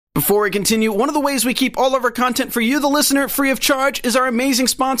Before we continue, one of the ways we keep all of our content for you, the listener, free of charge is our amazing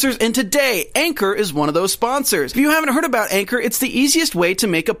sponsors, and today, Anchor is one of those sponsors. If you haven't heard about Anchor, it's the easiest way to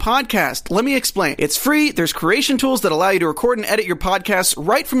make a podcast. Let me explain. It's free, there's creation tools that allow you to record and edit your podcasts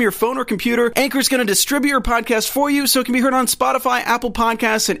right from your phone or computer. Anchor's going to distribute your podcast for you so it can be heard on Spotify, Apple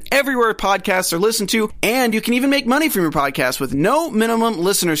Podcasts, and everywhere podcasts are listened to, and you can even make money from your podcast with no minimum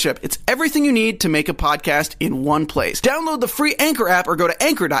listenership. It's everything you need to make a podcast in one place. Download the free Anchor app or go to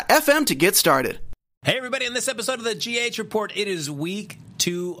anchor.fm to get started. Hey everybody, in this episode of the GH Report, it is week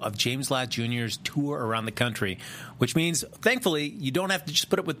 2 of James Lott Jr.'s tour around the country, which means, thankfully, you don't have to just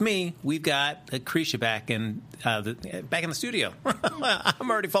put up with me. We've got Lucretia back in the studio. I'm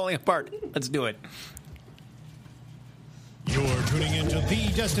already falling apart. Let's do it. You're tuning into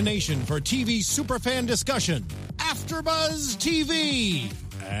the destination for TV superfan discussion, AfterBuzz TV.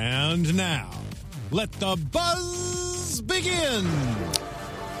 And now, let the buzz begin.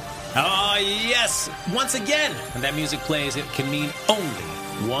 Oh, yes. Once again, when that music plays, it can mean only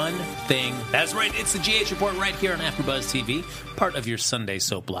one thing. That's right. It's the GH Report right here on AfterBuzz TV, part of your Sunday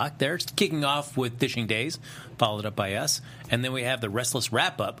soap block. There, it's kicking off with Dishing Days, followed up by us. And then we have the Restless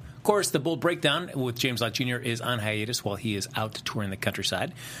Wrap-Up. Of course, the Bull Breakdown with James Lott Jr. is on hiatus while he is out touring the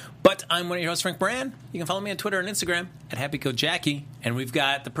countryside. But I'm one of your hosts, Frank Brand. You can follow me on Twitter and Instagram at HappyCodeJackie. And we've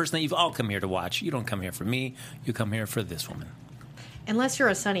got the person that you've all come here to watch. You don't come here for me. You come here for this woman. Unless you're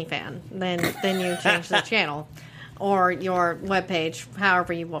a Sunny fan, then you change the channel or your webpage,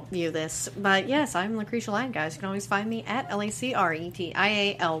 however you view this. But yes, I'm Lucretia Lyon, guys. You can always find me at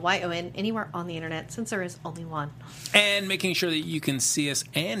LaCretialyon anywhere on the internet, since there is only one. And making sure that you can see us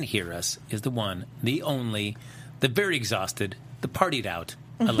and hear us is the one, the only, the very exhausted, the partied out,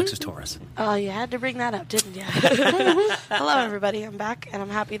 Alexis Torres. Oh, you had to bring that up, didn't you? Hello, everybody. I'm back, and I'm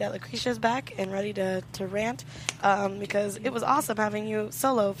happy that Lucretia's back and ready to rant because it was awesome having you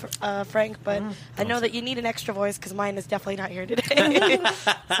solo, Frank, but I know that you need an extra voice because mine is definitely not here today.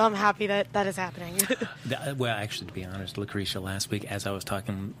 So I'm happy that is happening. Well, actually, to be honest, Lucretia, last week, as I was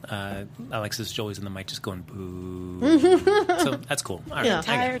talking, Alexis Joey's in the mic just going, boo. So that's cool. All right, the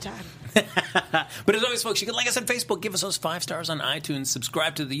entire time. But as always, folks, you can like us on Facebook, give us those 5 stars on iTunes,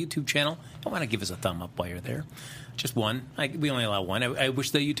 subscribe to the YouTube channel. I want to give us a thumb up while you're there. Just one. We only allow one. I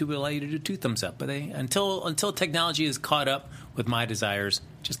wish that YouTube would allow you to do 2 thumbs up. But until technology is caught up with my desires,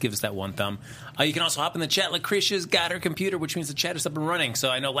 just give us that one thumb. You can also hop in the chat. Lucretia's got her computer, which means the chat is up and running. So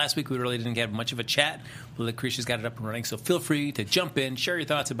I know last week we really didn't have much of a chat, but Lucretia's got it up and running. So feel free to jump in, share your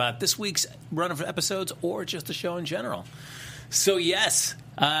thoughts about this week's run of episodes or just the show in general. So yes,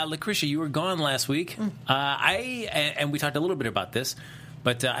 Lucretia, you were gone last week. And we talked a little bit about this,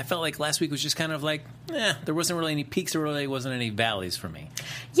 but I felt like last week was just kind of like, there wasn't really any peaks, there really wasn't any valleys for me.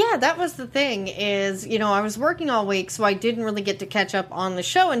 Yeah, that was the thing is, I was working all week, so I didn't really get to catch up on the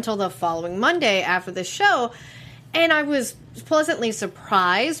show until the following Monday after the show. And I was pleasantly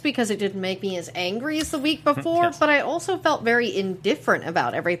surprised because it didn't make me as angry as the week before, yes. But I also felt very indifferent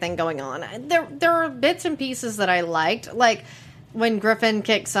about everything going on. There are bits and pieces that I liked, like when Griffin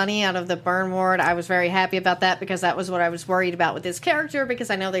kicked Sonny out of the burn ward. I was very happy about that because that was what I was worried about with his character, because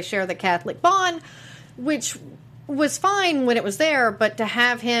I know they share the Catholic bond, which was fine when it was there, but to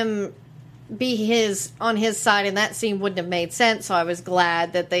have him be on his side in that scene wouldn't have made sense. So I was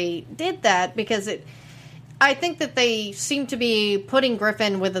glad that they did that, because I think that they seem to be putting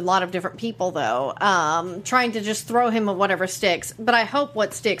Griffin with a lot of different people, though, trying to just throw him at whatever sticks. But I hope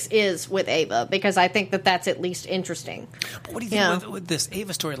what sticks is with Ava, because I think that that's at least interesting. But what do you think with this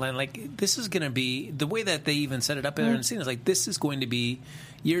Ava storyline? Like, this is going to be, the way that they even set it up in the scene is like, this is going to be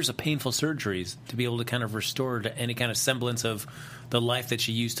years of painful surgeries to be able to kind of restore to any kind of semblance of the life that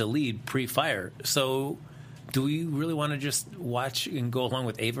she used to lead pre-fire. So do we really want to just watch and go along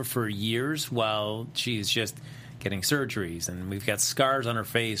with Ava for years while she's just getting surgeries and we've got scars on her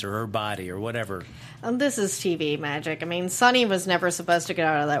face or her body or whatever? This is TV magic. I mean, Sonny was never supposed to get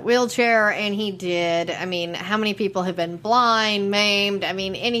out of that wheelchair, and he did. I mean, how many people have been blind, maimed? I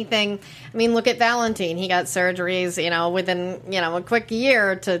mean, anything. I mean, look at Valentine. He got surgeries, within, a quick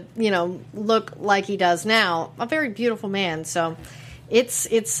year to, look like he does now. A very beautiful man, so It's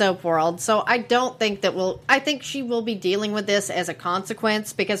soap world. So I don't think that I think she will be dealing with this as a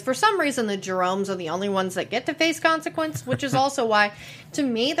consequence, because for some reason the Jeromes are the only ones that get to face consequence, which is also why, to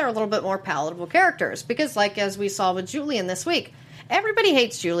me, they're a little bit more palatable characters. Because, like, as we saw with Julian this week, everybody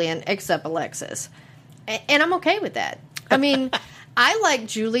hates Julian except Alexis. And I'm okay with that. I mean, I like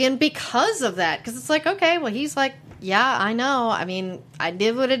Julian because of that. Because it's like, okay, well, he's like, yeah, I know. I mean, I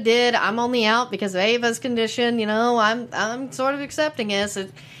did what I did. I'm only out because of Ava's condition. I'm sort of accepting this.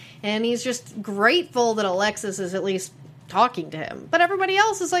 And he's just grateful that Alexis is at least talking to him. But everybody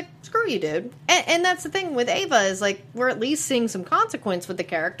else is like, screw you, dude. And that's the thing with Ava is, like, we're at least seeing some consequence with the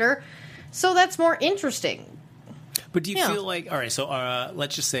character. So that's more interesting. But do you feel like, all right, so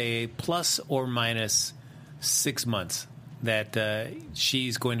let's just say plus or minus 6 months that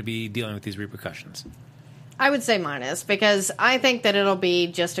she's going to be dealing with these repercussions? I would say minus, because I think that it'll be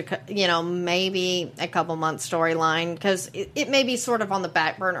just maybe a couple months storyline, because it may be sort of on the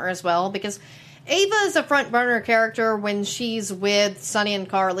back burner as well, because Ava is a front burner character when she's with Sonny and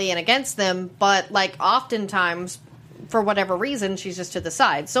Carly and against them, but like oftentimes, for whatever reason, she's just to the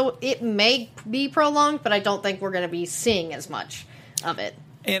side. So it may be prolonged, but I don't think we're going to be seeing as much of it.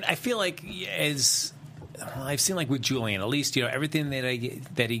 And I feel like I've seen, like, with Julian, at least, everything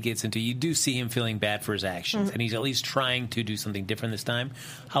that he gets into, you do see him feeling bad for his actions, and he's at least trying to do something different this time.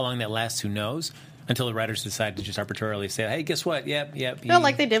 How long that lasts, who knows? Until the writers decide to just arbitrarily say, hey, guess what? Yep.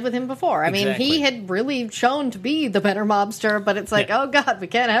 Like they did with him before. I mean, he had really shown to be the better mobster, but it's like, oh, God, we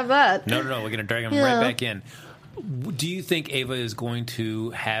can't have that. No, we're going to drag him right back in. Do you think Ava is going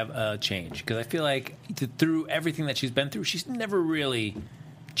to have a change? Because I feel like through everything that she's been through, she's never really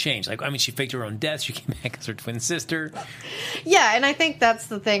changed. Like, I mean, she faked her own death. She came back as her twin sister. Yeah, and I think that's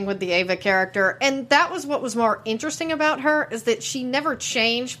the thing with the Ava character. And that was what was more interesting about her, is that she never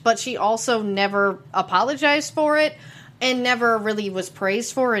changed, but she also never apologized for it and never really was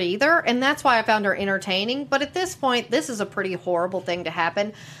praised for it either. And that's why I found her entertaining. But at this point, this is a pretty horrible thing to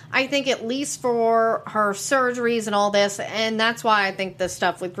happen. I think at least for her surgeries and all this, and that's why I think the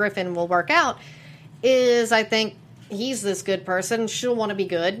stuff with Griffin will work out, is I think he's this good person. She'll want to be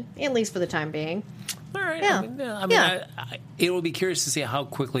good, at least for the time being. All right. Yeah. It will be curious to see how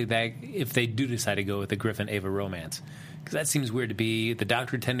quickly if they do decide to go with the Griffin-Ava romance. Because that seems weird to be the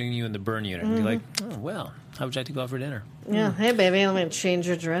doctor tending you in the burn unit. And be like, oh, well, how would you like to go out for dinner? Yeah. Hey, baby, I'm going to change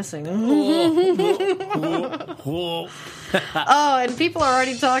your dressing. Oh, and people are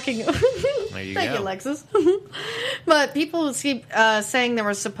already talking. There you Thank go. you, Alexis. But people keep saying there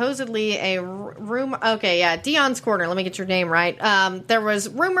was supposedly a rumor. Okay, yeah, Dion's Corner. Let me get your name right. There was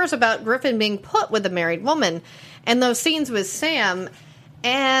rumors about Griffin being put with a married woman, and those scenes with Sam.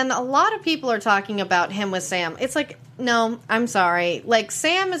 And a lot of people are talking about him with Sam. It's like, no, I'm sorry. Like,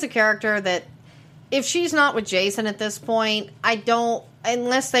 Sam is a character that, if she's not with Jason at this point, I don't,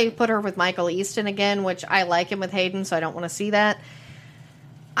 unless they put her with Michael Easton again, which I like him with Hayden, so I don't want to see that.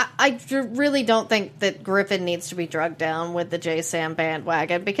 I really don't think that Griffin needs to be drugged down with the J-Sam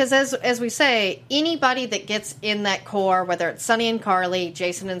bandwagon, because as we say, anybody that gets in that core, whether it's Sonny and Carly,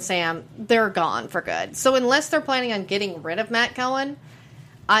 Jason and Sam, they're gone for good. So unless they're planning on getting rid of Matt Cohen,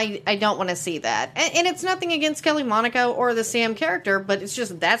 I don't want to see that. And it's nothing against Kelly Monaco or the Sam character, but it's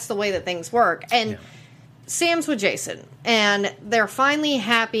just that's the way that things work. And Sam's with Jason, and they're finally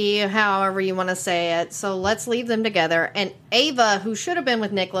happy, however you want to say it, so let's leave them together. And Ava, who should have been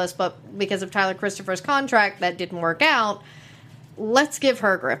with Nicholas, but because of Tyler Christopher's contract, that didn't work out, let's give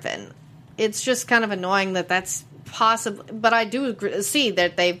her Griffin. It's just kind of annoying that that's possible, but I do see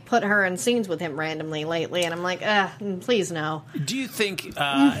that they've put her in scenes with him randomly lately, and I'm like, please no. Do you think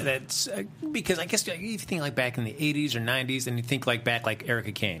that's because I guess if you think like back in the 80s or 90s, and you think like back like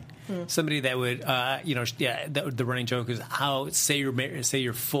Erica Kane, somebody that would the running joke is how say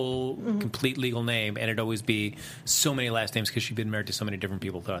your full complete legal name, and it'd always be so many last names because she'd been married to so many different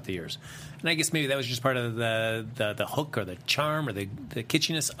people throughout the years. And I guess maybe that was just part of the hook or the charm or the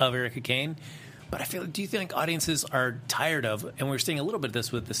kitschiness of Erica Kane. But I feel, do you think audiences are tired of, and we're seeing a little bit of this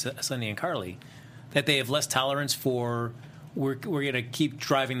with the Sonny and Carly, that they have less tolerance for, we're going to keep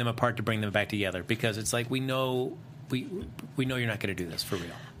driving them apart to bring them back together, because it's like we know you're not going to do this for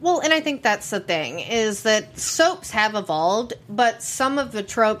real. Well, and I think that's the thing, is that soaps have evolved, but some of the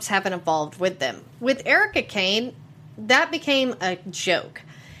tropes haven't evolved with them. With Erica Kane, that became a joke.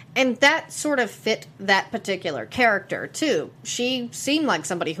 And that sort of fit that particular character, too. She seemed like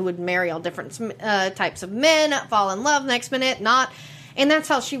somebody who would marry all different types of men, fall in love next minute, not. And that's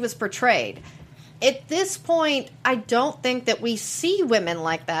how she was portrayed. At this point, I don't think that we see women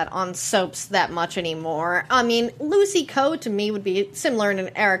like that on soaps that much anymore. I mean, Lucy Coe, to me, would be similar in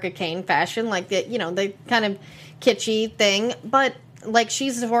an Erica Kane fashion, like the kind of kitschy thing. But, like,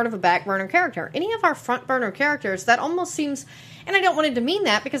 she's sort of a back burner character. Any of our front burner characters, that almost seems... And I don't want it to mean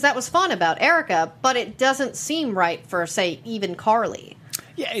that, because that was fun about Erica, but it doesn't seem right for, say, even Carly.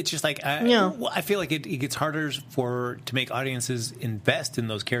 Yeah, it's just like, I feel like it gets harder to make audiences invest in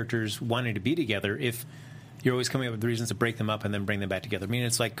those characters wanting to be together if you're always coming up with reasons to break them up and then bring them back together. I mean,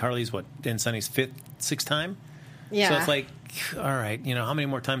 it's like Carly's, and Sonny's sixth time? Yeah. So it's like, all right, how many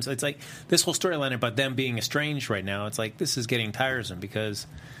more times? It's like this whole storyline about them being estranged right now, it's like this is getting tiresome, because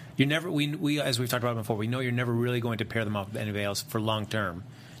You're never we as we've talked about before. We know you're never really going to pair them off with anybody else for long term,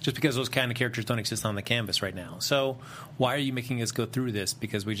 just because those kind of characters don't exist on the canvas right now. So why are you making us go through this?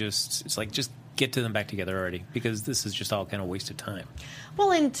 Because it's like just get to them back together already. Because this is just all kind of wasted time.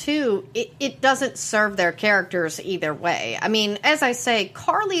 Well, and two, it doesn't serve their characters either way. I mean, as I say,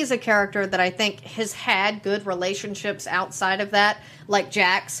 Carly is a character that I think has had good relationships outside of that, like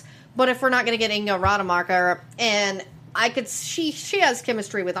Jax. But if we're not going to get Ingo Rademacher, and she has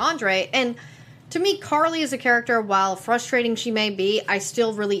chemistry with Andre, and to me, Carly is a character, while frustrating she may be, I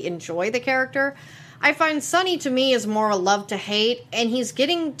still really enjoy the character. I find Sonny, to me, is more a love to hate, and he's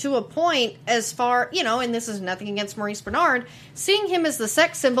getting to a point as far, and this is nothing against Maurice Bernard, seeing him as the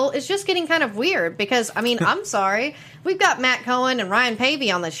sex symbol is just getting kind of weird, because, I mean, I'm sorry, we've got Matt Cohen and Ryan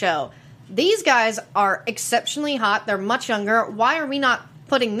Pavey on the show. These guys are exceptionally hot, they're much younger, why are we not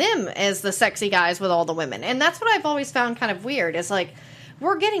putting them as the sexy guys with all the women? And that's what I've always found kind of weird, is like,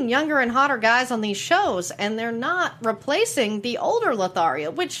 we're getting younger and hotter guys on these shows, and they're not replacing the older Lothario,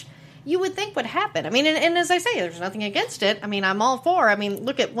 which you would think would happen. I mean, and as I say, there's nothing against it. I mean, I'm all for. I mean,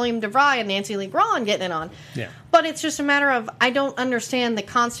 look at William DeVry and Nancy Lee Grahn getting it on. Yeah. But it's just a matter of, I don't understand the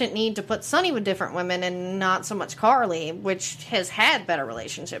constant need to put Sonny with different women and not so much Carly, which has had better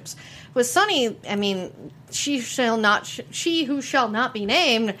relationships. With Sonny, I mean, she who shall not be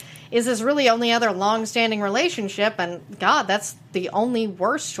named is his really only other long-standing relationship, and God, that's the only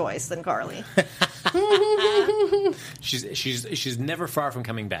worse choice than Carly. She's never far from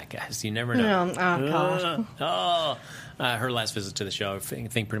coming back, guys. You never know. Oh, gosh. Her last visit to the show, I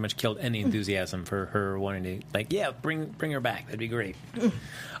think pretty much killed any enthusiasm for her wanting to, bring her back. That'd be great. We'll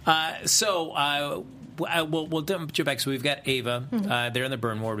jump you back. So we've got Ava there in the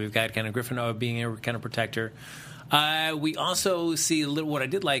burn ward. We've got kind of Griffin being able to kind of protect her. We also see what I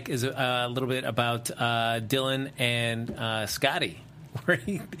did like is a little bit about Dylan and Scotty, where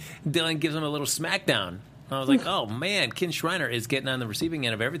Dylan gives him a little smackdown. I was like, oh man, Ken Schreiner is getting on the receiving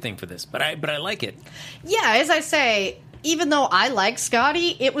end of everything for this, but I like it. Yeah, as I say, even though I like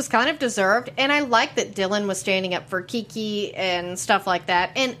Scotty, it was kind of deserved, and I like that Dylan was standing up for Kiki and stuff like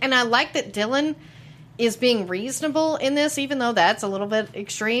that, and I like that Dylan is being reasonable in this, even though that's a little bit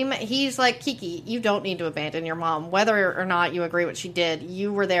extreme. He's like, Kiki, you don't need to abandon your mom. Whether or not you agree what she did,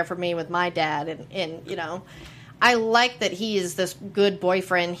 you were there for me with my dad. And I like that he is this good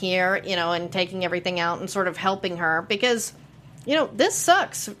boyfriend here, and taking everything out and sort of helping her. Because, this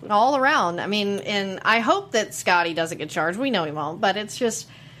sucks all around. I mean, and I hope that Scotty doesn't get charged. We know he won't. But it's just,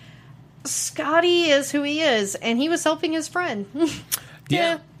 Scotty is who he is. And he was helping his friend.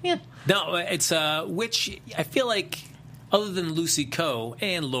 Yeah. Yeah. No, it's which I feel like, other than Lucy Coe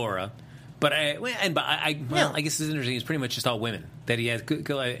and Laura, but I guess it's interesting. It's pretty much just all women that he has.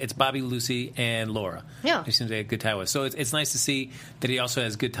 It's Bobby, Lucy, and Laura. Yeah, he seems to have a good tie with. So it's nice to see that he also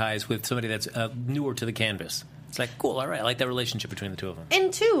has good ties with somebody that's newer to the canvas. It's like, cool, all right, I like that relationship between the two of them.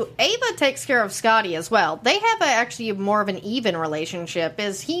 And two, Ava takes care of Scotty as well. They have actually more of an even relationship,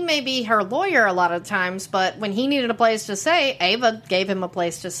 as he may be her lawyer a lot of times, but when he needed a place to stay, Ava gave him a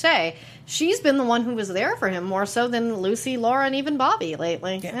place to stay. She's been the one who was there for him more so than Lucy, Laura, and even Bobby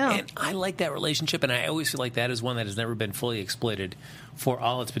lately. Yeah. And I like that relationship, and I always feel like that is one that has never been fully exploited for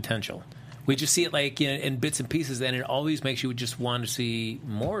all its potential. We just see it in bits and pieces, and it always makes you just want to see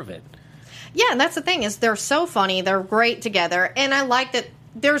more of it. Yeah, and that's the thing, is they're so funny, they're great together, and I like that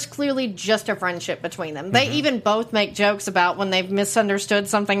there's clearly just a friendship between them. They even both make jokes about when they've misunderstood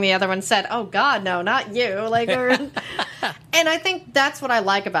something the other one said, oh God, no, not you. And I think that's what I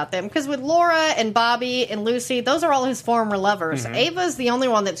like about them, because with Laura and Bobby and Lucy, those are all his former lovers. Ava's the only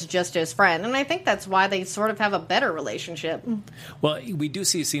one that's just his friend, and I think that's why they sort of have a better relationship. Well, we do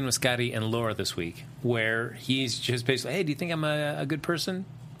see a scene with Scotty and Laura this week, where he's just basically, hey, do you think I'm a good person?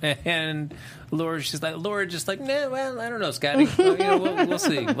 And Laura's just like, nah, well, I don't know, Scotty. We'll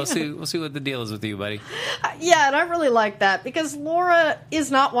see. We'll see what the deal is with you, buddy. Yeah, and I really like that, because Laura is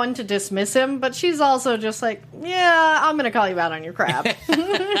not one to dismiss him, but she's also just like, yeah, I'm going to call you out on your crap.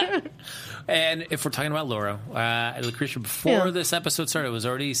 And if we're talking about Laura, Lucretia, before this episode started, was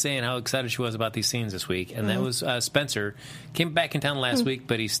already saying how excited she was about these scenes this week. And that was Spencer. Came back in town last week,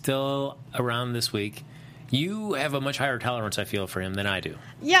 but he's still around this week. You have a much higher tolerance, I feel, for him than I do.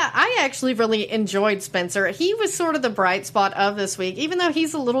 Yeah, I actually really enjoyed Spencer. He was sort of the bright spot of this week. Even though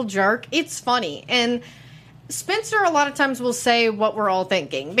he's a little jerk, it's funny. And Spencer a lot of times will say what we're all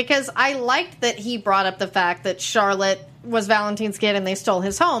thinking, because I liked that he brought up the fact that Charlotte was Valentine's kid and they stole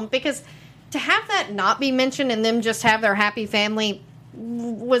his home, because to have that not be mentioned and them just have their happy family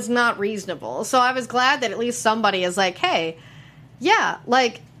was not reasonable. So I was glad that at least somebody is like, hey, yeah,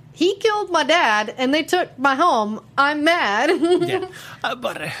 he killed my dad, and they took my home. I'm mad. Yeah.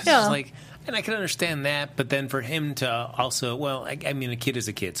 But it's just like, and I can understand that, but then for him to also, well, I mean, a kid is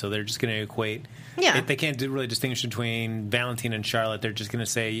a kid, so they're just going to equate. Yeah. They can't really distinguish between Valentine and Charlotte. They're just going to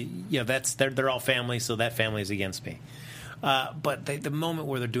say, they're all family, so that family is against me. But the moment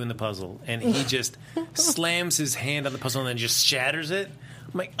where they're doing the puzzle, and he just slams his hand on the puzzle and then just shatters it,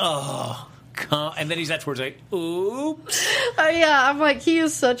 I'm like, oh. And then he's afterwards like, oops. I'm like, he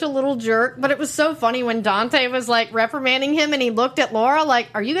is such a little jerk. But it was so funny when Dante was like reprimanding him and he looked at Laura like,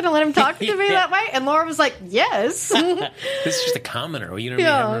 are you going to let him talk to me that way? And Laura was like, yes. This is just a commoner. You know what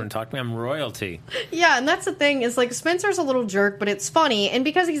I mean? I'm talking to me. I'm royalty. Yeah, and that's the thing is like Spencer's a little jerk, but it's funny. And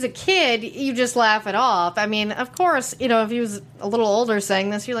because he's a kid, you just laugh it off. I mean, of course, if he was a little older saying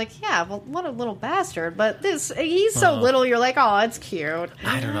this, you're like, yeah, well, what a little bastard. But he's so little, you're like, oh, it's cute.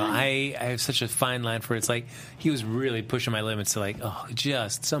 I don't know. I have such a fine line for it. It's like he was really pushing my limits to like, oh,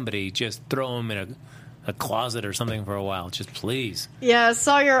 somebody just throw him in a closet or something for a while. Just please. Yeah,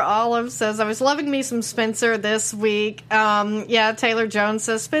 Sawyer Olive says, I was loving me some Spencer this week. Taylor Jones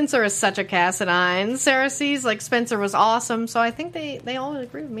says, Spencer is such a Cassadine. Sarah sees like Spencer was awesome, so I think they all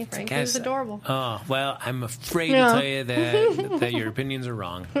agree with me, Frank. He was adorable. Oh, well, I'm afraid to tell you that your opinions are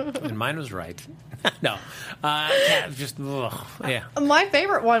wrong. And mine was right. No. My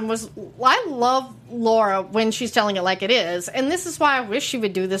favorite one was, I love Laura when she's telling it like it is. And this is why I wish she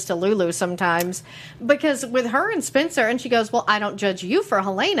would do this to Lulu sometimes. Because with her and Spencer, and she goes, well, I don't judge you for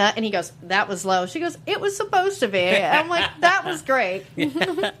Helena. And he goes, that was low. She goes, it was supposed to be. And I'm like, that was great.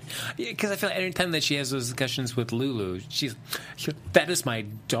 Because I feel like every time that she has those discussions with Lulu, she's that is my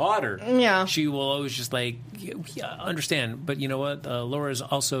daughter. Yeah. She will always just like, understand. But you know what? Laura is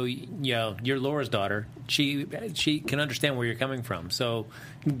also, you're Laura's daughter. She can understand where you're coming from. So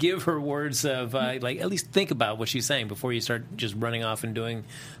give her words of at least think about what she's saying before you start just running off and doing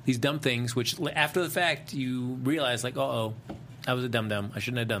these dumb things, which after the fact you realize like, I was a dum-dum. I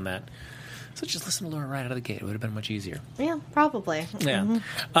shouldn't have done that. So just listen to Laura right out of the gate. It would have been much easier. Yeah, probably. Yeah.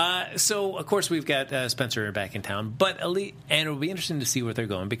 Mm-hmm. So, of course, we've got Spencer back in town. But and it'll be interesting to see where they're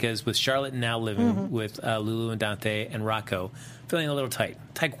going because with Charlotte now living with Lulu and Dante and Rocco, feeling a little tight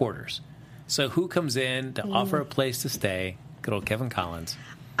quarters. So who comes in to offer a place to stay? Good old Kevin Collins.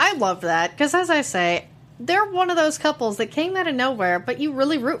 I love that because, as I say, they're one of those couples that came out of nowhere, but you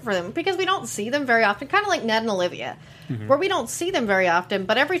really root for them because we don't see them very often, kind of like Ned and Olivia, where we don't see them very often,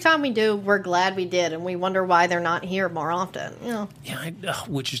 but every time we do, we're glad we did, and we wonder why they're not here more often. Yeah,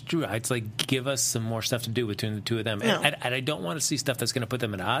 which is true. It's like, give us some more stuff to do between the two of them. And I don't want to see stuff that's going to put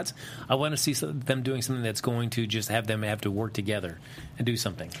them at odds. I want to see them doing something that's going to just have them have to work together and do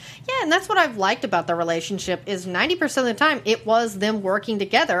something. Yeah, and that's what I've liked about their relationship is 90% of the time it was them working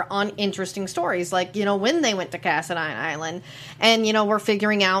together on interesting stories. Like, when they went to Cassadine Island and, we're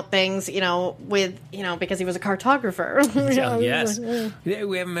figuring out things, with, because he was a cartographer. Yes. Yeah,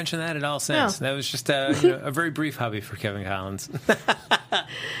 we haven't mentioned that at all since. That was just a very brief hobby for Kevin Collins.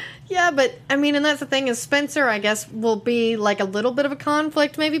 Yeah, but, and that's the thing is Spencer, I guess, will be like a little bit of a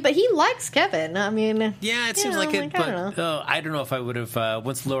conflict maybe, but he likes Kevin. Yeah, it seems like it, but I don't know if I would have,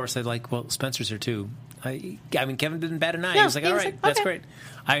 once Laura said, well, Spencer's here too. Kevin didn't bat an eye. He was like, all right, that's great.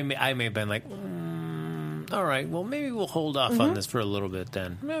 I may have been like, all right, well, maybe we'll hold off on this for a little bit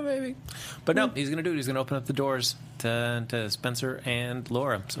then. Yeah, maybe. But no, he's going to do it. He's going to open up the doors to Spencer and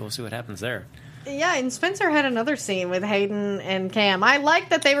Laura. So we'll see what happens there. Yeah, and Spencer had another scene with Hayden and Cam. I like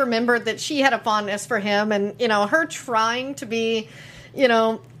that they remembered that she had a fondness for him and, her trying to be,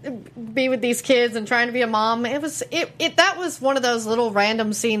 be with these kids and trying to be a mom. That was one of those little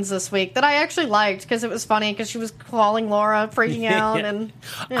random scenes this week that I actually liked because it was funny because she was calling Laura, freaking out. And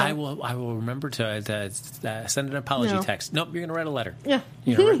I will remember to send an apology text. Nope, you're going to write a letter. Yeah.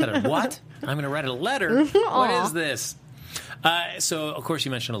 You're going to write a letter. What? I'm going to write a letter? What is this? So, of course,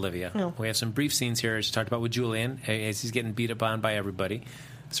 you mentioned Olivia. Yeah. We have some brief scenes here, as you talked about with Julian, as he's getting beat up on by everybody.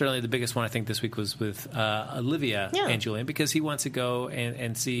 Certainly the biggest one, I think, this week was with Olivia and Julian, because he wants to go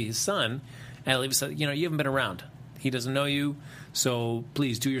and see his son. And Olivia said, you haven't been around. He doesn't know you, so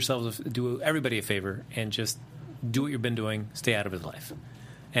please do everybody a favor and just do what you've been doing. Stay out of his life.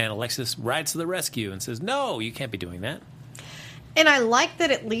 And Alexis rides to the rescue and says, no, you can't be doing that. And I like that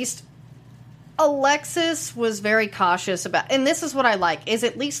at least Alexis was very cautious about, and this is what I like, is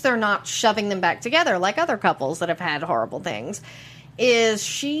at least they're not shoving them back together like other couples that have had horrible things. Is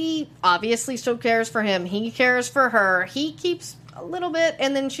she obviously still cares for him. He cares for her. He keeps a little bit,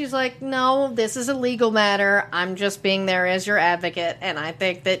 and then she's like, no, this is a legal matter. I'm just being there as your advocate. And I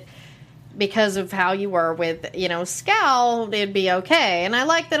think that because of how you were with, Scal, it'd be okay. And I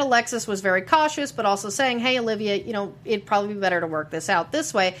like that Alexis was very cautious, but also saying, hey, Olivia, it'd probably be better to work this out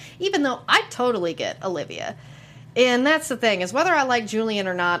this way, even though I totally get Olivia. And that's the thing, is whether I like Julian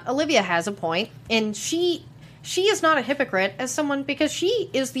or not, Olivia has a point, and she is not a hypocrite as someone, because she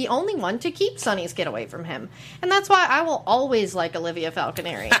is the only one to keep Sonny's kid away from him. And that's why I will always like Olivia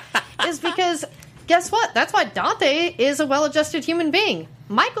Falconeri, is because, guess what? That's why Dante is a well-adjusted human being.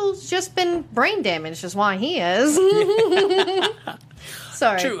 Michael's just been brain damaged, is why he is.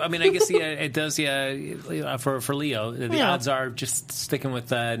 Sorry. True. I mean, I guess it does. For Leo, the odds are, just sticking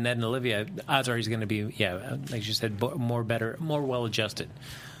with Ned and Olivia, odds are he's going to be, like you said, more well-adjusted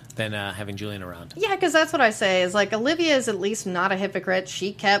than having Julian around. Yeah, because that's what I say, is like, Olivia is at least not a hypocrite.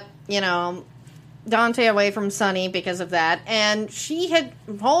 She kept, Dante away from Sonny because of that, and she had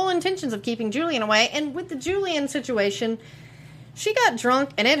whole intentions of keeping Julian away. And with the Julian situation, she got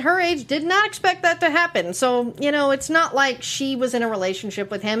drunk, and at her age did not expect that to happen. So, it's not like she was in a relationship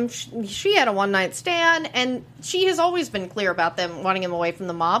with him. She had a one-night stand, and she has always been clear about them wanting him away from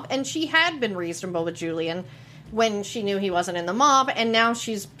the mob, and she had been reasonable with Julian when she knew he wasn't in the mob, and now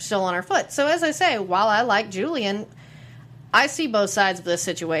she's still on her foot. So as I say, while I like Julian, I see both sides of this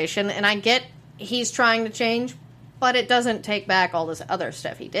situation, and I get he's trying to change, but it doesn't take back all this other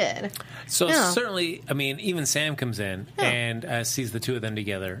stuff he did. So certainly, I mean, even Sam comes in and sees the two of them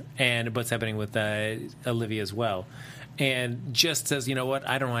together, and what's happening with Olivia as well, and just says, you know what,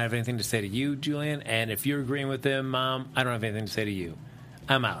 I don't have anything to say to you, Julian, and if you're agreeing with him, Mom, I don't have anything to say to you.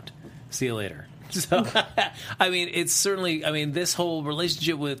 I'm out. See you later. So, I mean, it's certainly, this whole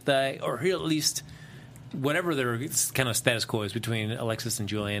relationship with, or here at least, whatever their kind of status quo is between Alexis and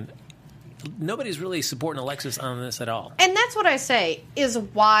Julian, nobody's really supporting Alexis on this at all. And that's what I say, is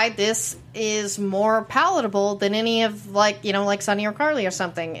why this is more palatable than any of, like Sonny or Carly or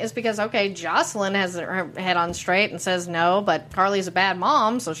something, is because, okay, Jocelyn has her head on straight and says no, but Carly's a bad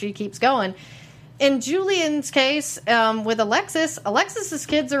mom, so she keeps going. In Julian's case, with Alexis's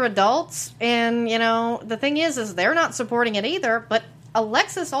kids are adults, and, the thing is they're not supporting it either, but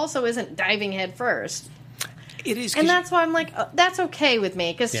Alexis also isn't diving head first. It is, and that's why I'm like, that's okay with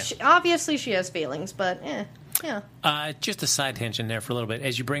me, because obviously she has feelings, but yeah. Just a side tangent there for a little bit.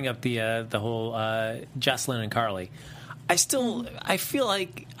 As you bring up the whole Jocelyn and Carly, I feel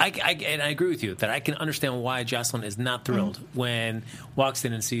like, and I agree with you, that I can understand why Jocelyn is not thrilled when walks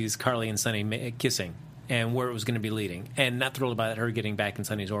in and sees Carly and Sonny kissing, and where it was going to be leading, and not thrilled about her getting back in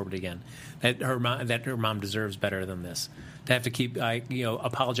Sonny's orbit again. That her mom deserves better than this. To have to keep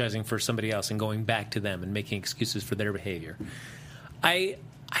apologizing for somebody else and going back to them and making excuses for their behavior. I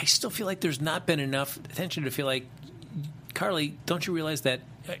still feel like there's not been enough attention to feel like, Carly, don't you realize that,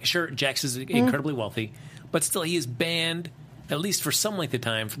 sure, Jax is incredibly wealthy, but still he is banned, at least for some length of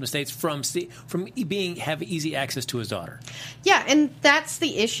time, from the States, from have easy access to his daughter. Yeah, and that's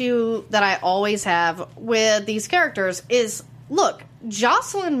the issue that I always have with these characters is, look,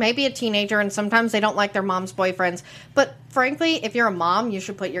 Jocelyn may be a teenager, and sometimes they don't like their mom's boyfriends, but frankly, if you're a mom, you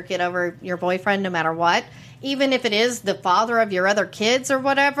should put your kid over your boyfriend no matter what, even if it is the father of your other kids or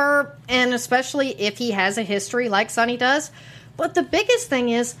whatever, and especially if he has a history like Sonny does. But the biggest thing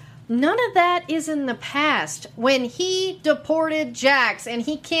is, none of that is in the past, when he deported Jax and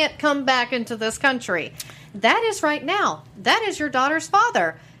he can't come back into this country. That is right now. That is your daughter's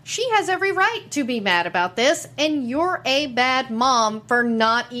father. She has every right to be mad about this, and you're a bad mom for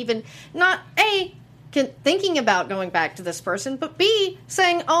not A, thinking about going back to this person, but B,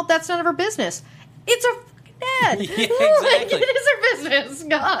 saying, oh, that's none of her business. It's her dad. Yeah, exactly. It is her business.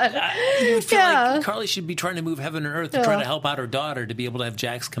 God. You feel like Carly should be trying to move heaven and earth to try to help out her daughter to be able to have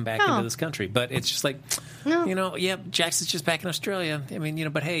Jax come back into this country. But it's just like, Jax is just back in Australia. I mean,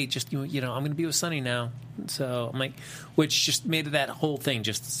 but hey, just, I'm going to be with Sonny now. So I'm like, which just made that whole thing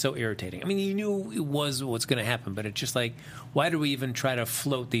just so irritating. I mean, you knew it was what's going to happen, but it's just like, why do we even try to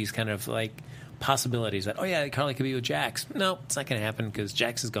float these kind of like possibilities that, Carly could be with Jax? No, it's not going to happen because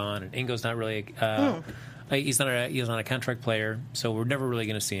Jax is gone and Ingo's not really, he's not a contract player, so we're never really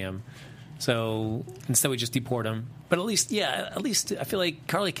going to see him. So instead we just deport him. But at least I feel like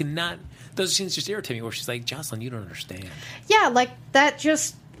Carly cannot, those scenes just irritate me where she's like, Jocelyn, you don't understand. Yeah, like that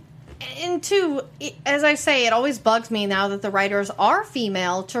just, and two, as I say, it always bugs me now that the writers are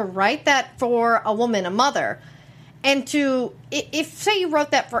female to write that for a woman, a mother. And if say you wrote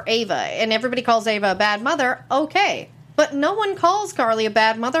that for Ava and everybody calls Ava a bad mother, okay. But no one calls Carly a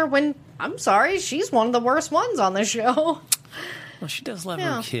bad mother when, I'm sorry, she's one of the worst ones on the show. Well, she does love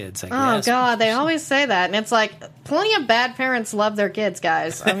her kids, I guess. Oh, God, they always say that. And it's like, plenty of bad parents love their kids,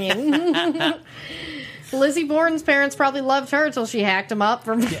 guys. I mean... Lizzie Borden's parents probably loved her until she hacked him up.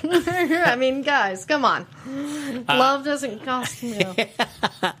 From I mean, guys, come on. Love doesn't cost, you know.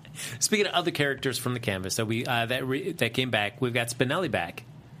 Speaking of other characters from the canvas, so we that came back, we've got Spinelli back.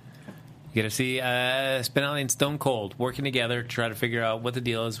 You got to see Spinelli and Stone Cold working together to try to figure out what the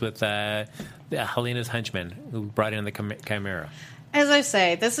deal is with Helena's henchman who brought in the Chimera. As I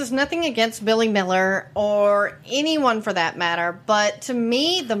say, this is nothing against Billy Miller or anyone for that matter, but to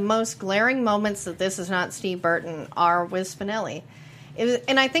me, the most glaring moments that this is not Steve Burton are with Spinelli.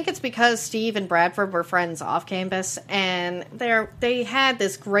 And I think it's because Steve and Bradford were friends off campus, and they had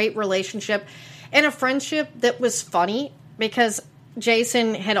this great relationship and a friendship that was funny because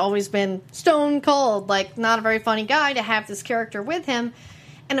Jason had always been stone cold, like not a very funny guy, to have this character with him.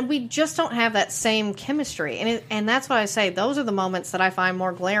 And we just don't have that same chemistry. And that's why I say those are the moments that I find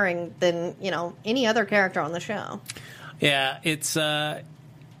more glaring than, you know, any other character on the show. Yeah, it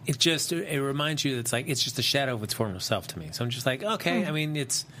reminds you that it's just a shadow of its former self to me. So I'm just like, okay, I mean,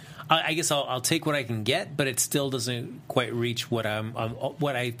 I guess I'll take what I can get, but it still doesn't quite reach what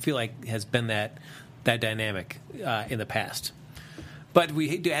what I feel like has been that dynamic in the past. But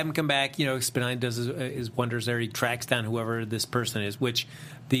we do have him come back. You know, Spinelli does his wonders there. He tracks down whoever this person is, which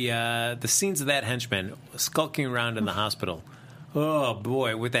the scenes of that henchman skulking around in the hospital. Oh,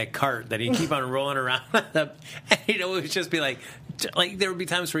 boy, with that cart that he'd keep on rolling around. And, you know, it would just be like there would be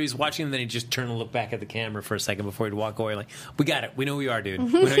times where he's watching and then he'd just turn and look back at the camera for a second before he'd walk away. Like, we got it. We know who you are, dude.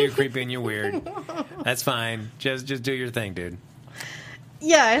 We know you're creepy and you're weird. That's fine. Just do your thing, dude.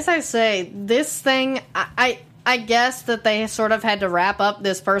 Yeah, as I say, this thing, I guess that they sort of had to wrap up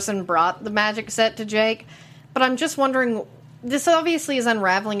this person brought the magic set to Jake, but I'm just wondering, this obviously is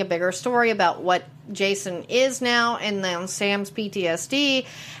unraveling a bigger story about what Jason is now and then Sam's PTSD.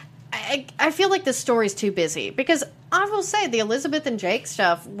 I feel like this story's too busy, because I will say the Elizabeth and Jake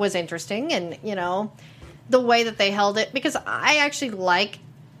stuff was interesting, and, you know, the way that they held it, because I actually like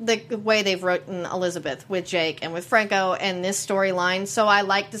the way they've written Elizabeth with Jake and with Franco and this storyline. So I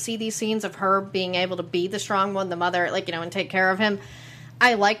like to see these scenes of her being able to be the strong one, the mother, like, you know, and take care of him.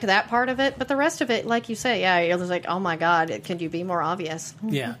 I liked that part of it, but the rest of it, like you say, yeah, it was like, oh my God, could you be more obvious?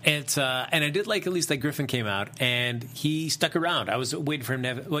 Yeah, it's and I did like at least that Griffin came out and he stuck around. I was waiting for him to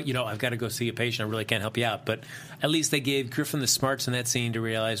have, well, you know, I've got to go see a patient. I really can't help you out. But at least they gave Griffin the smarts in that scene to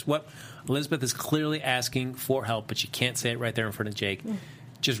realize what Elizabeth is clearly asking for help, but she can't say it right there in front of Jake.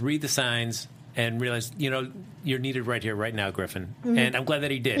 Just read the signs and realize, you know, you're needed right here, right now, Griffin. Mm-hmm. And I'm glad that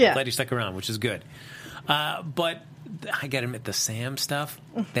he did. Yeah. I'm glad he stuck around, which is good. But I got to admit, the Sam stuff,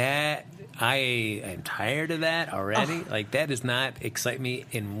 that I am tired of that already. Like, that does not excite me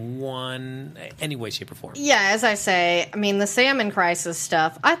in any way, shape, or form. Yeah, as I say, I mean, the Sam in Crisis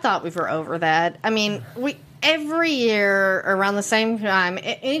stuff, I thought we were over that. I mean, every year around the same time,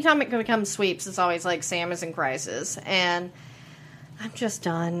 anytime it becomes sweeps, it's always like Sam is in Crisis. And I'm just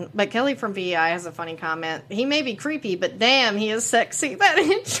done. But Kelly from VI has a funny comment. He may be creepy, but damn, he is sexy. That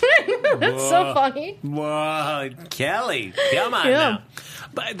intro. That's so funny. Whoa, Kelly, come on now.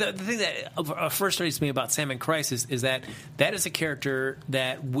 But the thing that frustrates me about Sam in Crisis is that is a character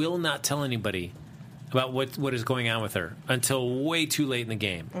that will not tell anybody about what is going on with her until way too late in the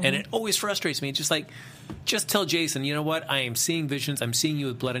game. Mm-hmm. And it always frustrates me. It's just like, just tell Jason, you know what? I am seeing visions. I'm seeing you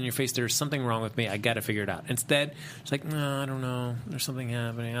with blood on your face. There's something wrong with me. I got to figure it out. Instead, it's like, no, I don't know. There's something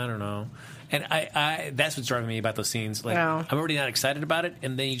happening. I don't know. And I that's what's driving me about those scenes. Like, I'm already not excited about it,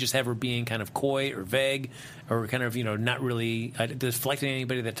 and then you just have her being kind of coy or vague or kind of, you know, not really deflecting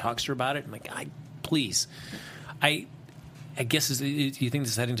anybody that talks to her about it. I'm like, please. I guess, do you think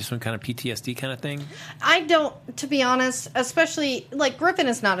this is heading to some kind of PTSD kind of thing? I don't, to be honest, especially, like, Griffin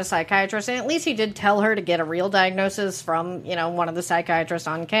is not a psychiatrist, and at least he did tell her to get a real diagnosis from, you know, one of the psychiatrists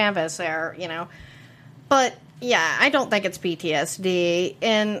on campus there, you know. But, yeah, I don't think it's PTSD,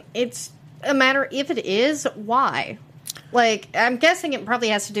 and it's a matter, if it is, why? Like, I'm guessing it probably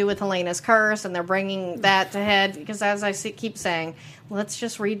has to do with Helena's curse, and they're bringing that to head, because as I keep saying, let's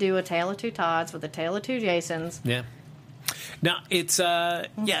just redo A Tale of Two Todds with A Tale of Two Jasons. Yeah. Now, it's, I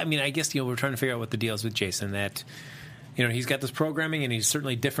mean, I guess, you know, we're trying to figure out what the deal is with Jason, that, you know, he's got this programming and he's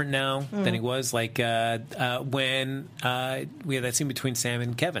certainly different now than he was, like, when we had that scene between Sam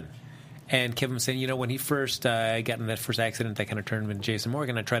and Kevin. And Kevin was saying, you know, when he first got in that first accident that kind of turned him into Jason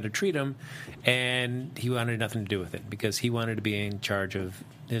Morgan, I tried to treat him, and he wanted nothing to do with it because he wanted to be in charge of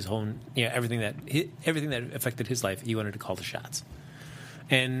his whole, you know, everything that affected his life. He wanted to call the shots.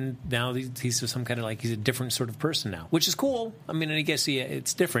 And now he's some kind of like, he's a different sort of person now, which is cool. I mean, and I guess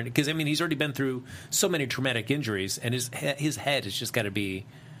it's different because, I mean, he's already been through so many traumatic injuries, and his head has just got to be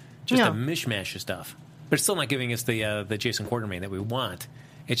just a mishmash of stuff. But it's still not giving us the Jason Quartermain that we want.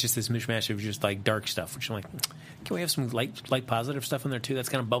 It's just this mishmash of just like dark stuff, which I'm like, can we have some light positive stuff in there too? That's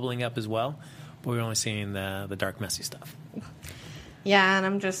kind of bubbling up as well. But we're only seeing the dark, messy stuff. Yeah, and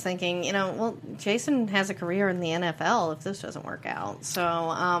I'm just thinking, well, Jason has a career in the NFL if this doesn't work out. So,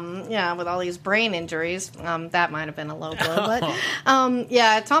 with all these brain injuries, that might have been a low blow. But,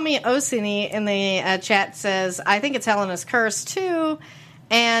 Tommy Osini in the chat says, I think it's Helena's curse, too.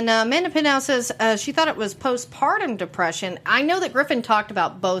 And Amanda Pinell says she thought it was postpartum depression. I know that Griffin talked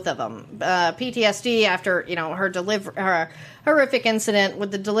about both of them. PTSD after, her horrific incident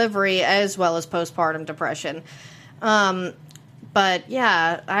with the delivery, as well as postpartum depression. But,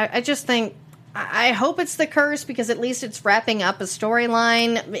 yeah, I just think, I hope it's the curse because at least it's wrapping up a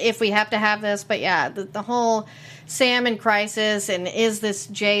storyline if we have to have this. But, yeah, the whole Sam in crisis and is this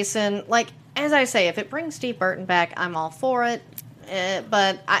Jason? Like, as I say, if it brings Steve Burton back, I'm all for it.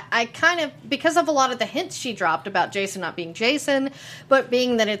 But I kind of, because of a lot of the hints she dropped about Jason not being Jason, but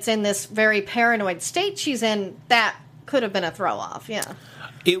being that it's in this very paranoid state she's in, that could have been a throw-off, yeah.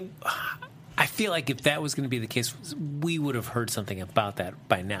 I feel like if that was going to be the case, we would have heard something about that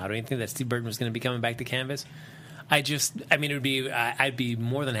by now. Don't you think that Steve Burton was going to be coming back to canvas? It would be, I'd be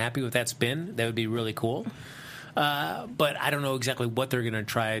more than happy with that spin. That would be really cool. But I don't know exactly what they're going to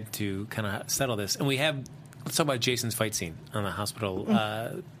try to kind of settle this. And let's talk about Jason's fight scene on the hospital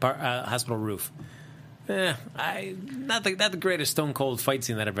hospital roof. Not the greatest Stone Cold fight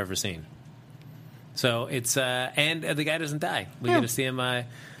scene that I've ever seen. So it's and the guy doesn't die. We get to see him.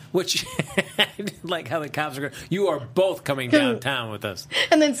 Which, I like how the cops are going, you are both coming downtown with us.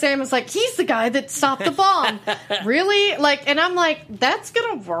 And then Sam is like, he's the guy that stopped the bomb. Really? And I'm like, that's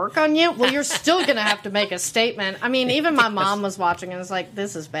going to work on you? Well, you're still going to have to make a statement. I mean, even my mom was watching and was like,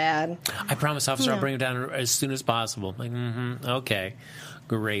 this is bad. I promise, officer, I'll bring him down as soon as possible. Like, okay.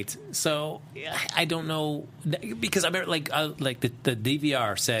 Great. So I don't know, because I remember the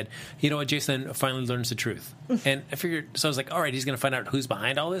DVR said, you know what, Jason finally learns the truth, and I figured. So I was like, all right, he's going to find out who's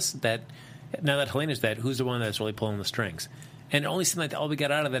behind all this. That now that Helena's dead, who's the one that's really pulling the strings? And it only seemed like all we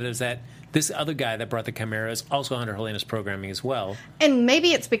got out of that is that this other guy that brought the Chimera is also under Helena's programming as well. And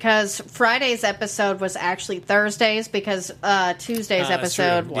maybe it's because Friday's episode was actually Thursday's because Tuesday's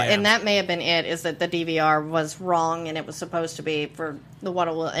episode, and that may have been it, is that the DVR was wrong and it was supposed to be for the what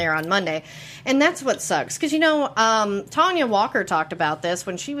will air on Monday. And that's what sucks. Because, Tanya Walker talked about this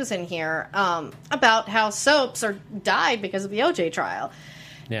when she was in here, about how soaps died because of the OJ trial.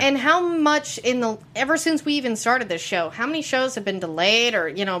 Yeah. And how much ever since we even started this show, how many shows have been delayed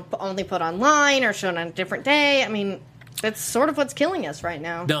or, only put online or shown on a different day? I mean, that's sort of what's killing us right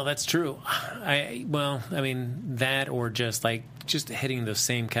now. No, that's true. That or just hitting the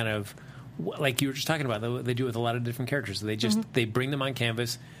same kind of, like you were just talking about, they do it with a lot of different characters. They just, they bring them on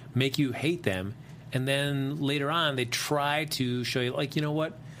canvas, make you hate them, and then later on they try to show you, like, you know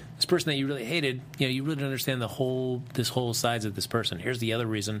what? This person that you really hated, you really don't understand this whole sides of this person. Here's the other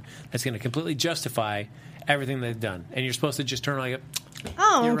reason that's going to completely justify everything they've done. And you're supposed to just turn like,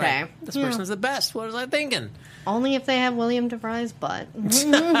 oh, you're okay. Right. This person's the best. What was I thinking? Only if they have William DeVry's butt.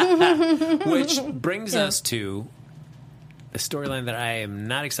 Which brings us to a storyline that I am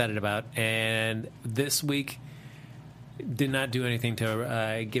not excited about. And this week did not do anything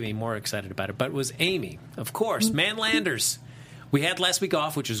to get me more excited about it. But it was Amy. Of course, Manlanders. We had last week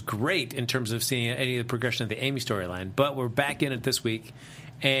off, which was great in terms of seeing any of the progression of the Amy storyline. But we're back in it this week,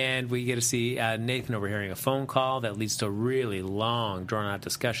 and we get to see Nathan overhearing a phone call that leads to a really long, drawn-out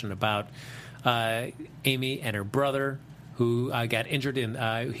discussion about Amy and her brother, who got injured.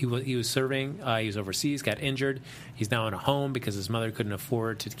 He was serving. He was overseas, got injured. He's now in a home because his mother couldn't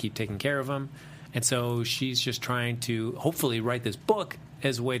afford to keep taking care of him. And so she's just trying to hopefully write this book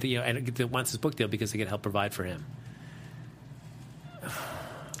as a way to, and wants this book deal because they can help provide for him.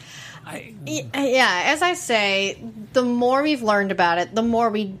 As I say, the more we've learned about it, the more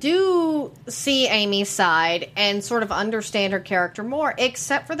we do see Amy's side and sort of understand her character more,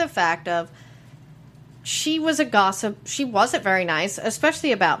 except for the fact of she was a gossip. She wasn't very nice,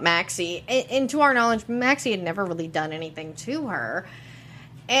 especially about Maxie. And to our knowledge, Maxie had never really done anything to her.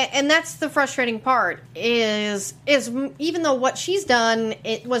 And that's the frustrating part, is even though what she's done,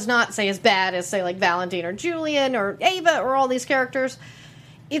 it was not, say, as bad as, say, like Valentine or Julian or Ava or all these characters,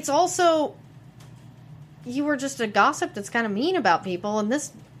 it's also, you were just a gossip that's kind of mean about people, and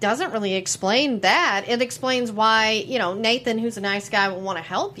this doesn't really explain that. It explains why, Nathan, who's a nice guy, will want to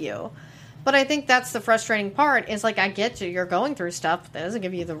help you. But I think that's the frustrating part, is like, I get you, you're going through stuff, but that doesn't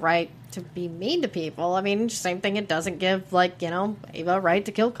give you the right to be mean to people. I mean, same thing, it doesn't give, Ava a right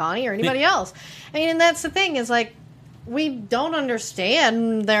to kill Connie or anybody else. I mean, and that's the thing, is like, we don't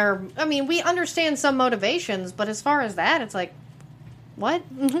understand we understand some motivations, but as far as that, it's like, what?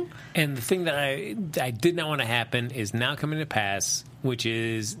 And the thing that I did not want to happen is now coming to pass, which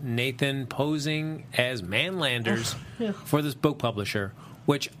is Nathan posing as Man Landers for this book publisher,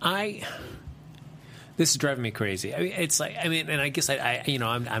 which this is driving me crazy. I mean, it's like, and I guess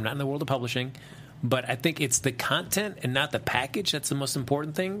I'm not in the world of publishing, but I think it's the content and not the package that's the most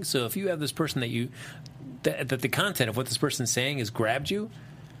important thing. So if you have this person that the content of what this person's saying has grabbed you,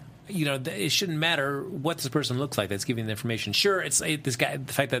 it shouldn't matter what this person looks like that's giving the information. Sure, this guy.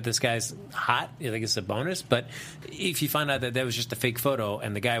 The fact that this guy's hot, I think it's a bonus. But if you find out that was just a fake photo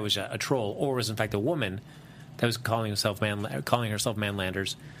and the guy was a troll, or was in fact a woman that was calling herself Man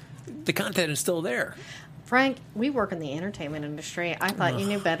Landers, the content is still there. Frank, we work in the entertainment industry. I thought you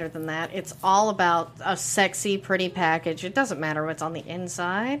knew better than that. It's all about a sexy, pretty package. It doesn't matter what's on the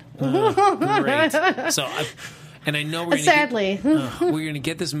inside. Great. So, I know we're sadly we're going to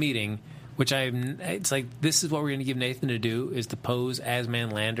get this meeting, which it's like this is what we're going to give Nathan to do, is to pose as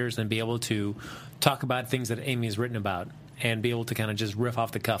Man Landers and be able to talk about things that Amy has written about and be able to kind of just riff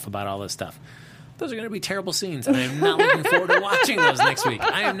off the cuff about all this stuff. Those are going to be terrible scenes, and I'm not looking forward to watching those next week.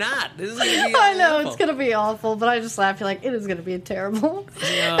 I am not. This is going to be I know, awful. it's going to be awful, but I just laugh. You're like, it is going to be terrible.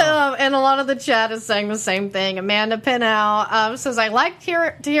 No. And a lot of the chat is saying the same thing. Amanda Pinow says, I like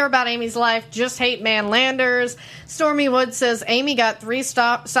to hear about Amy's life, just hate Man Landers. Stormy Wood says, Amy got 3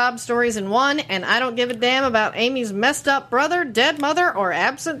 sob stories in one, and I don't give a damn about Amy's messed up brother, dead mother, or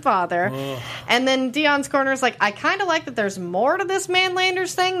absent father. Ugh. And then Dion's Corner is like, I kind of like that there's more to this Man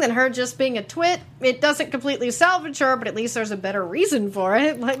Landers thing than her just being a twit. It doesn't completely salvage her, but at least there's a better reason for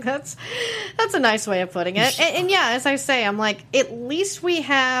it. Like, that's a nice way of putting it. And yeah, as I say, I'm like, at least we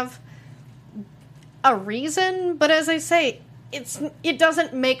have a reason, but as I say, it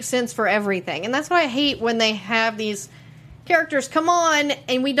doesn't make sense for everything. And that's why I hate when they have these characters come on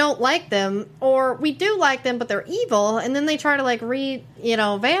and we don't like them, or we do like them but they're evil, and then they try to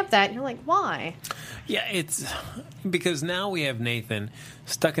vamp that, and you're like, why? Yeah, it's because now we have Nathan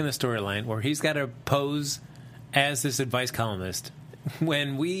stuck in the storyline where he's got to pose as this advice columnist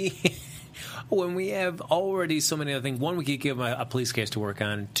when we have already so many other things. One, we could give him a police case to work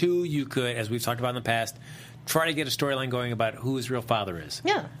on. 2, you could, as we've talked about in the past, try to get a storyline going about who his real father is.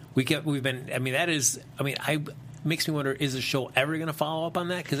 Yeah. Makes me wonder, is the show ever going to follow up on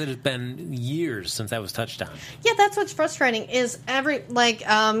that? Because it has been years since that was touched on. Yeah, that's what's frustrating is Tomio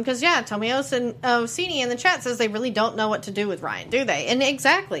Osini in the chat says they really don't know what to do with Ryan, do they? And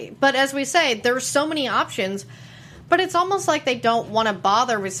exactly. But as we say, there's so many options, but it's almost like they don't want to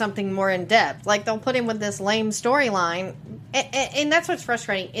bother with something more in-depth. Like, they'll put him with this lame storyline. And that's what's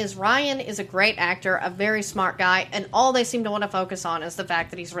frustrating, is Ryan is a great actor, a very smart guy, and all they seem to want to focus on is the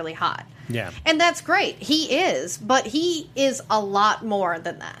fact that he's really hot. Yeah. And that's great. He is, but he is a lot more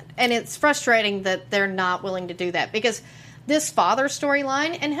than that. And it's frustrating that they're not willing to do that, because this father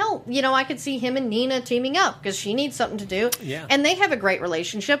storyline, and hell, I could see him and Nina teaming up because she needs something to do. Yeah. And they have a great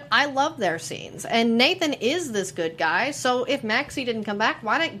relationship. I love their scenes. And Nathan is this good guy, so if Maxie didn't come back,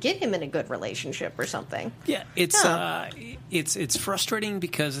 why not get him in a good relationship or something? Yeah, it's frustrating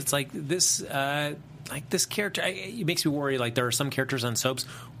because it's like this this character, it makes me worry. Like, there are some characters on soaps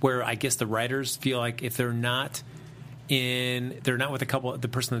where I guess the writers feel like if they're not with the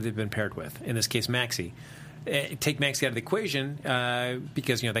person that they've been paired with, in this case Maxie, take Maxie out of the equation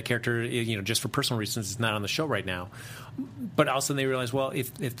because that character, just for personal reasons, is not on the show right now. But all of a sudden they realize, well,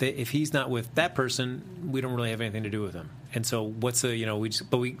 if he's not with that person, we don't really have anything to do with him. And so what's we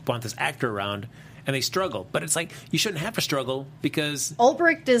want this actor around, and they struggle. But it's like, you shouldn't have to struggle because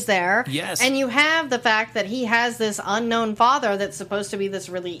Ulbricht is there. Yes. And you have the fact that he has this unknown father that's supposed to be this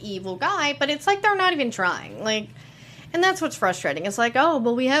really evil guy, but it's like they're not even trying. Like. And that's what's frustrating. It's like, oh,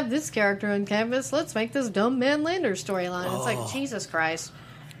 well, we have this character on canvas. Let's make this dumb Man Landers storyline. It's like, Jesus Christ.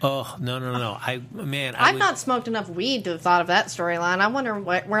 Oh, no. I've not smoked enough weed to have thought of that storyline. I wonder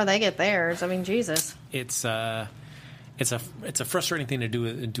where they get theirs. I mean, Jesus. It's a frustrating thing to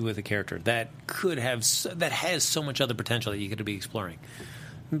do with a character that has so much other potential that you could be exploring.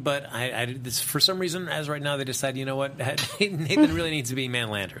 But for some reason, as right now, they decide, you know what, Nathan really needs to be Man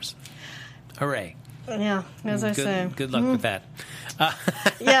Landers. Hooray. Yeah, as I say. Good luck with that.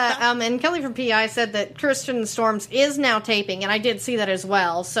 And Kelly from PI said that Kirsten Storms is now taping, and I did see that as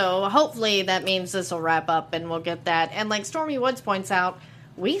well. So hopefully that means this will wrap up and we'll get that. And like Stormy Woods points out,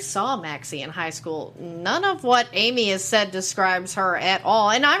 we saw Maxie in high school. None of what Amy has said describes her at all.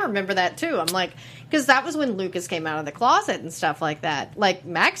 And I remember that too. I'm like, because that was when Lucas came out of the closet and stuff like that. Like,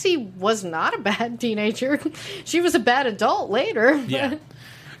 Maxie was not a bad teenager. She was a bad adult later. Yeah.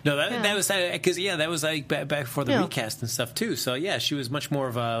 No, that was because that was like back before the recast and stuff too. So yeah, she was much more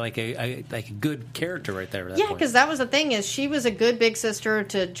of a good character right there. Yeah, because that was the thing is she was a good big sister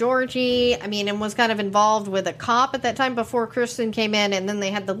to Georgie. I mean, and was kind of involved with a cop at that time before Kristen came in, and then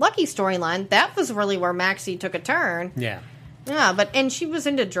they had the Lucky storyline. That was really where Maxie took a turn. Yeah. Yeah, and she was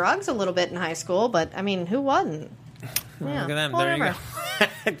into drugs a little bit in high school, but I mean, who wasn't? Look at them. There you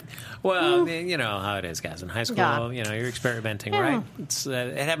go. Well, you know how it is, guys. In high school, you're experimenting, right?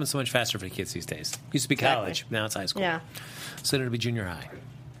 It happens so much faster for the kids these days. Used to be college, now it's high school. Yeah. Soon it'll be junior high.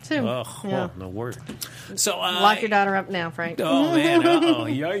 Soon. Oh, well, no word. So lock your daughter up now, Frank. Oh man!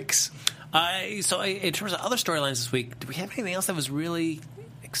 Yikes! So in terms of other storylines this week, do we have anything else that was really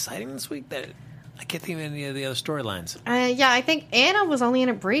exciting this week? That I can't think of any of the other storylines. Yeah, I think Anna was only in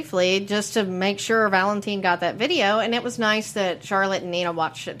it briefly just to make sure Valentine got that video, and it was nice that Charlotte and Nina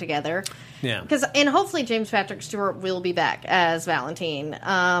watched it together. Yeah. And hopefully James Patrick Stewart will be back as Valentine.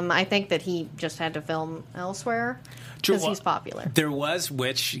 I think that he just had to film elsewhere because he's popular. There was,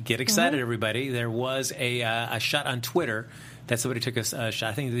 which, get excited, everybody, there was a shot on Twitter that somebody took a shot.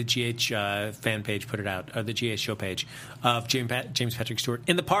 I think the GH fan page put it out, or the GH show page, of James Patrick Stewart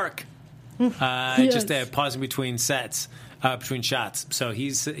in the park. Yes. Just pausing between sets, between shots. So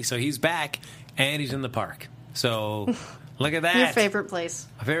he's back and he's in the park. So look at that. Your favorite place.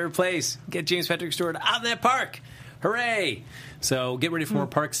 My favorite place. Get James Patrick Stewart out in that park. Hooray! So get ready for more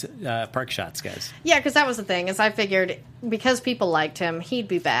park shots, guys. Yeah, because that was the thing. Is I figured because people liked him, he'd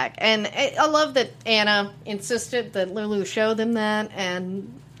be back. And I love that Anna insisted that Lulu show them that.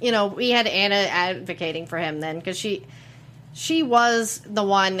 And we had Anna advocating for him then because she was the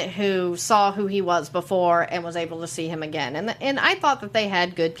one who saw who he was before and was able to see him again. And I thought that they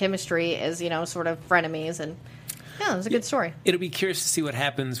had good chemistry as, sort of frenemies. And, yeah, it was a good story. It'll be curious to see what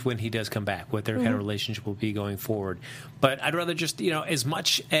happens when he does come back, what their kind of relationship will be going forward. But I'd rather just, as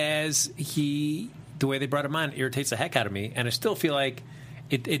much as the way they brought him on irritates the heck out of me, and I still feel like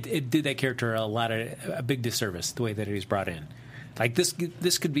it did that character a big disservice, the way that he was brought in. Like this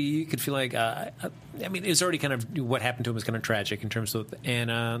could be, you could feel like, it's already kind of, what happened to him was kind of tragic in terms of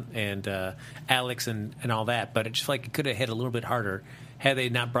Anna and Alex and all that, but it just like it could have hit a little bit harder had they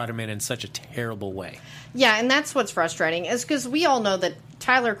not brought him in such a terrible way. Yeah, and that's what's frustrating, is because we all know that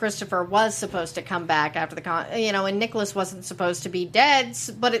Tyler Christopher was supposed to come back after the and Nicholas wasn't supposed to be dead,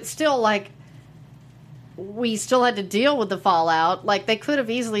 but it's still like, we still had to deal with the fallout. Like, they could have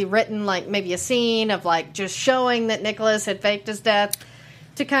easily written, like, maybe a scene of, like, just showing that Nicholas had faked his death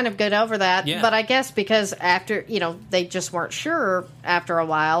to kind of get over that. Yeah. But I guess because after, they just weren't sure after a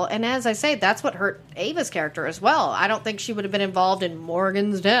while. And as I say, that's what hurt Ava's character as well. I don't think she would have been involved in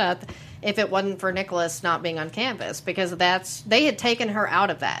Morgan's death if it wasn't for Nicholas not being on campus, because they had taken her out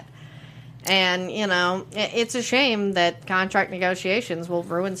of that. And, it's a shame that contract negotiations will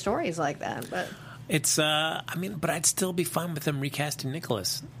ruin stories like that, but... It's, but I'd still be fine with them recasting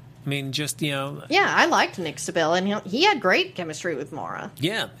Nicholas. I mean, just, Yeah, I liked Nick Stabile, and he had great chemistry with Maura.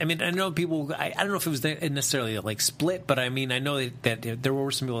 Yeah, I mean, I know people, I don't know if it was necessarily, like, split, but I mean, I know that there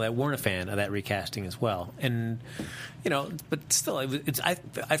were some people that weren't a fan of that recasting as well. And, but still,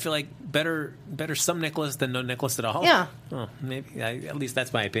 I feel like better some Nicholas than no Nicholas at all. Yeah. Well, maybe, at least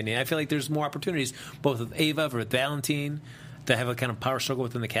that's my opinion. I feel like there's more opportunities, both with Ava, with Valentine, to have a kind of power struggle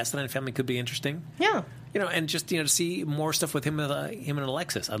within the Castellan family could be interesting. Yeah. And just, to see more stuff with him and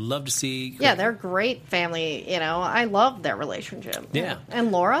Alexis. I'd love to see... Yeah, they're a great family, I love their relationship. Yeah.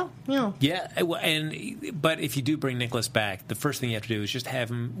 And Laura, Yeah, but if you do bring Nicholas back, the first thing you have to do is just have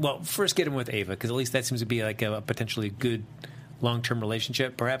him... Well, first get him with Ava, because at least that seems to be like a potentially good long-term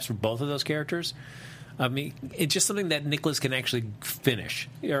relationship, perhaps for both of those characters. I mean, it's just something that Nicholas can actually finish,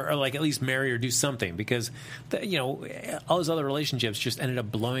 or like at least marry or do something, because all his other relationships just ended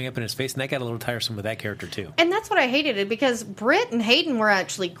up blowing up in his face, and that got a little tiresome with that character too. And that's what I hated it, because Britt and Hayden were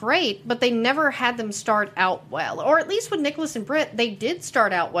actually great, but they never had them start out well. Or at least with Nicholas and Britt, they did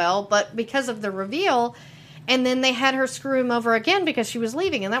start out well, but because of the reveal, and then they had her screw him over again because she was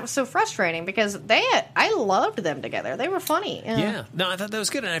leaving, and that was so frustrating, because I loved them together. They were funny. Yeah. No, I thought that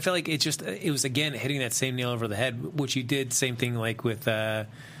was good, and I feel like it was, again, hitting that same nail over the head, which you did, same thing like with Hot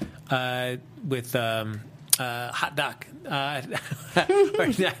Doc.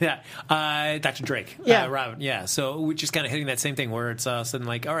 Dr. Drake. Yeah. Robin. Yeah. So we're just kind of hitting that same thing where it's sudden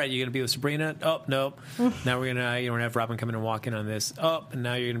like, all right, you're going to be with Sabrina? Oh, nope. Now we're going to have Robin come in and walk in on this. Oh, and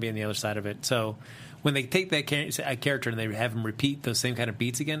now you're going to be on the other side of it. So when they take that character and they have him repeat those same kind of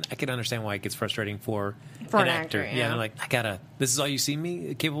beats again, I can understand why it gets frustrating for an actor. Yeah, they're like, this is all you see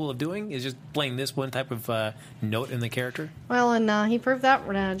me capable of doing is just playing this one type of note in the character. Well, and he proved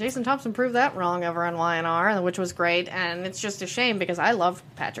that. Jason Thompson proved that wrong over on Y&R, which was great. And it's just a shame because I love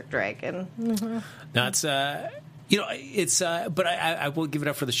Patrick Drake. And no, it's. But I will give it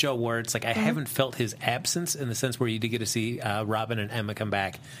up for the show where it's like I haven't felt his absence in the sense where you did get to see Robin and Emma come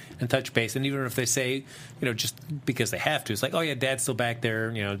back and touch base. And even if they say, just because they have to, it's like, oh, yeah, Dad's still back there,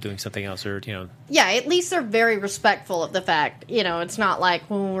 doing something else or. Yeah, at least they're very respectful of the fact, it's not like,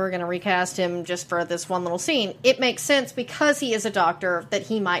 well, we're going to recast him just for this one little scene. It makes sense because he is a doctor that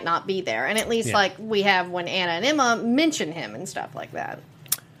he might not be there. And at least like we have when Anna and Emma mention him and stuff like that.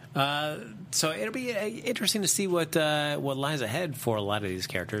 So it'll be interesting to see what lies ahead for a lot of these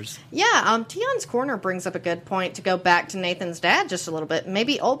characters. Yeah, Tion's Corner brings up a good point to go back to Nathan's dad just a little bit.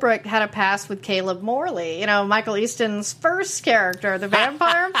 Maybe Ulbrich had a past with Caleb Morley, Michael Easton's first character, the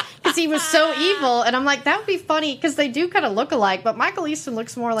vampire, because he was so evil. And I'm like, that would be funny because they do kind of look alike, but Michael Easton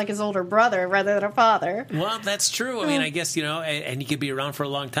looks more like his older brother rather than a father. Well, that's true. I mean, I guess, and he could be around for a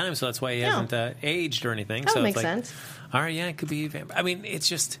long time, so that's why he hasn't aged or anything. That so makes sense. All right, yeah, it could be. I mean, it's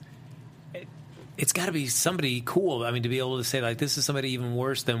just. It's got to be somebody cool. I mean, to be able to say, like, this is somebody even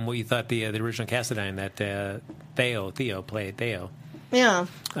worse than what you thought the original Cassadine that Theo played. Theo. Yeah.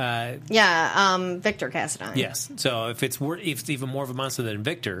 Victor Cassadine. Yes. So if it's even more of a monster than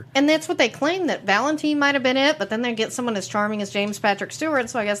Victor. And that's what they claim, that Valentine might have been it, but then they get someone as charming as James Patrick Stewart,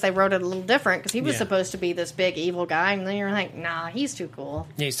 so I guess they wrote it a little different, because he was supposed to be this big evil guy, and then you're like, nah, he's too cool.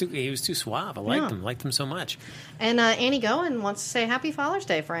 Yeah, he was too suave. I liked him so much. And Annie Goen wants to say Happy Father's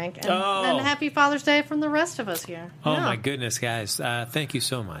Day, Frank. And Happy Father's Day from the rest of us here. Oh, my goodness, guys. Thank you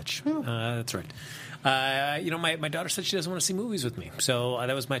so much. That's right. My daughter said she doesn't want to see movies with me, so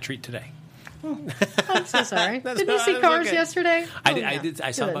that was my treat today. I'm so sorry. Did you see Cars yesterday? I did.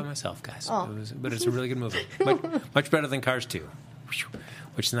 I saw it by myself, guys. But it's a really good movie. Much better than Cars 2.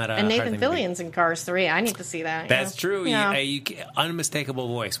 Which is not a and Nathan Fillion's in Cars 3. I need to see that. That's true. Yeah. You unmistakable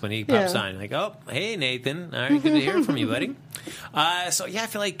voice when he pops on. Like, oh, hey, Nathan. All right, good to hear from you, buddy. I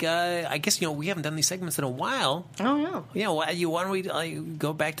feel like, I guess, we haven't done these segments in a while. Oh, yeah. Why don't we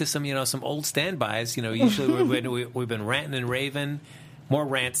go back to some old standbys? Usually we've been ranting and raving. More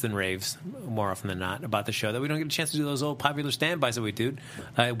rants than raves, more often than not, about the show, that we don't get a chance to do those old popular standbys that we do,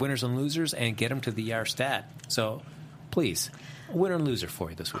 winners and losers, and get them to the ER stat. So, please, winner and loser for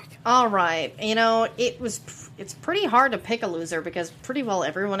you this week. All right. It's pretty hard to pick a loser because pretty well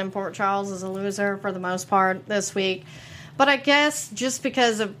everyone in Port Charles is a loser for the most part this week. But I guess just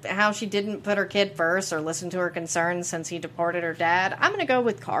because of how she didn't put her kid first or listen to her concerns since he deported her dad, I'm going to go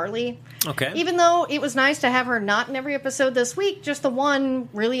with Carly. Okay. Even though it was nice to have her not in every episode this week, just the one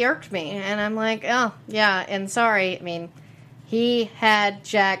really irked me. And I'm like, oh, yeah, and sorry. I mean, he had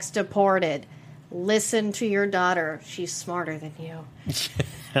Jax deported. Listen to your daughter. She's smarter than you.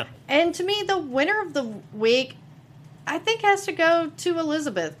 And to me, the winner of the week, I think, has to go to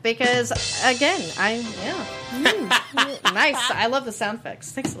Elizabeth because, again, nice. I love the sound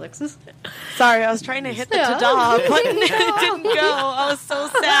effects. Thanks, Alexis. Sorry, I was trying to hit the ta-da button. It didn't go. I was so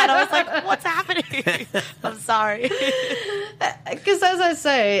sad. I was like, what's happening? I'm sorry. Because as I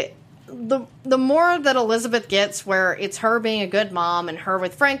say, the more that Elizabeth gets where it's her being a good mom and her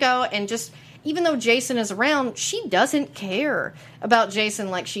with Franco and just... Even though Jason is around, she doesn't care about Jason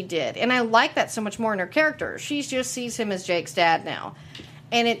like she did. And I like that so much more in her character. She just sees him as Jake's dad now.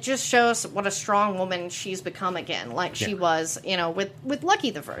 And it just shows what a strong woman she's become again, like she was, with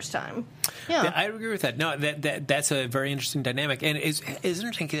Lucky the first time. Yeah, I agree with that. No, that's a very interesting dynamic, and it's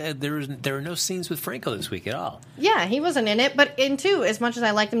interesting. There are no scenes with Franco this week at all. Yeah, he wasn't in it, but in two, as much as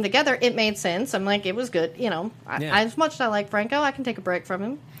I liked them together, it made sense. I'm like, it was good. As much as I like Franco, I can take a break from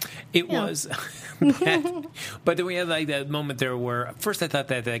him. It was, but then we had like that moment there where at first I thought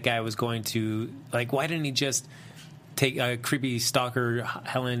that guy was going to why didn't he just take a creepy stalker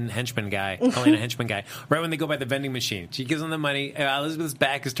Helena henchman guy, right when they go by the vending machine. She gives him the money. Elizabeth's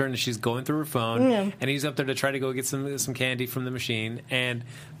back is turned and she's going through her phone, and he's up there to try to go get some candy from the machine, and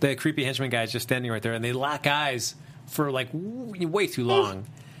the creepy henchman guy is just standing right there, and they lock eyes for way too long.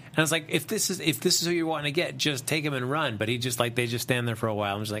 And I was like, if this is who you're wanting to get, just take him and run. But he just they just stand there for a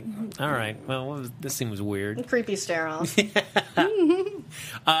while. I'm just like, all right, well, this scene was weird. Creepy stare off.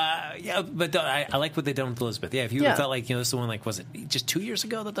 But I like what they done with Elizabeth. Yeah, if you felt like this is the one, was it just 2 years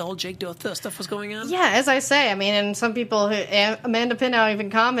ago that the whole Jake Doe stuff was going on? Yeah, as I say, I mean, and some people, Amanda Pinnow even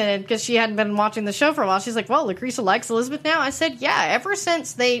commented because she hadn't been watching the show for a while. She's like, well, Lucretia likes Elizabeth now. I said, yeah, ever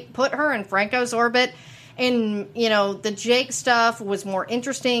since they put her in Franco's orbit. And, the Jake stuff was more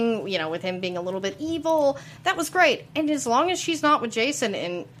interesting, with him being a little bit evil. That was great. And as long as she's not with Jason,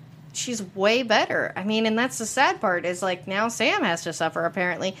 and she's way better. I mean, and that's the sad part, is, now Sam has to suffer,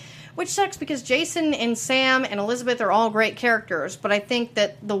 apparently. Which sucks, because Jason and Sam and Elizabeth are all great characters. But I think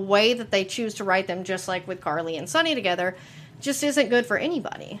that the way that they choose to write them, just like with Carly and Sonny together, just isn't good for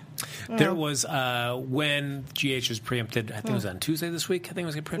anybody. There was, when GH was preempted, I think it was on Tuesday this week. I think it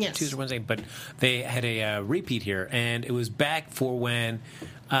was preempted Tuesday or Wednesday. But they had a repeat here, and it was back for when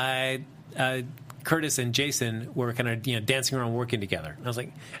Curtis and Jason were kind of dancing around working together. And I was like,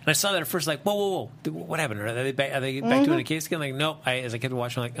 and I saw that at first, like, whoa, what happened? Are they back doing a case again? Like, nope. As I kept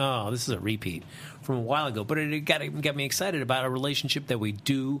watching, I'm like, oh, this is a repeat from a while ago. But it got me excited about a relationship that we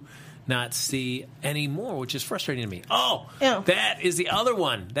do not see anymore, which is frustrating to me. That is the other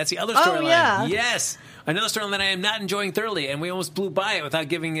one. That's the other storyline. Yeah. Yes. Another storyline that I am not enjoying thoroughly, and we almost blew by it without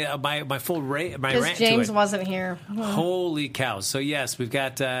giving my full rant to it. Because James wasn't here. Holy cow! So yes, we've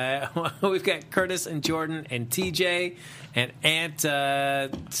got Curtis and Jordan and TJ and Aunt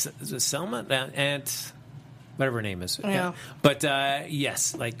Selma, Aunt whatever her name is. Yeah. But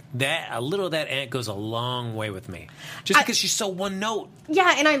yes, like that. A little of that aunt goes a long way with me, just because she's so one note.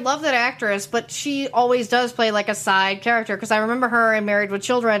 Yeah, and I love that actress, but she always does play like a side character, because I remember her in Married with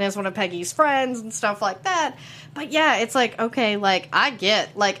Children as one of Peggy's friends and stuff like that. But yeah, it's like, okay,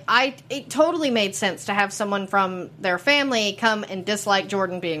 it totally made sense to have someone from their family come and dislike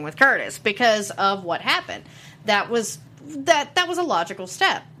Jordan being with Curtis because of what happened. That was a logical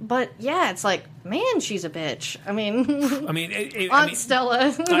step. But yeah, it's like, man, she's a bitch. I mean, Aunt Stella.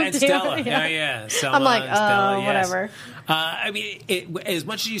 Aunt Stella. Yeah. Stella, I'm like, Stella, yes. Whatever. As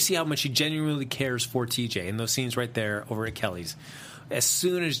much as you see how much she genuinely cares for TJ in those scenes right there over at Kelly's, as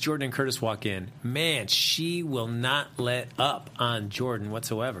soon as Jordan and Curtis walk in, man, she will not let up on Jordan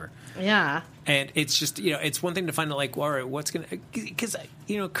whatsoever. Yeah. And it's just, it's one thing to find out, like, all right, what's going to... Because,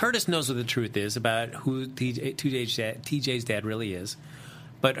 Curtis knows what the truth is about who TJ's dad really is.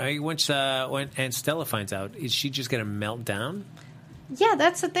 But when Aunt Stella finds out, is she just going to melt down? Yeah,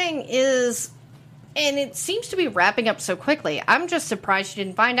 that's the thing is... And it seems to be wrapping up so quickly. I'm just surprised she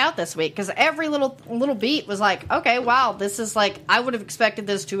didn't find out this week, because every little beat was like, okay, wow, this is like, I would have expected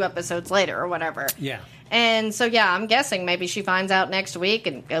this 2 episodes later or whatever. Yeah. And so, yeah, I'm guessing maybe she finds out next week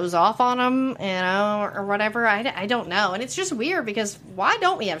and goes off on him, or whatever. I don't know. And it's just weird, because why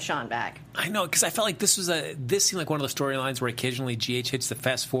don't we have Sean back? I know, because I felt like this seemed like one of those storylines where occasionally GH hits the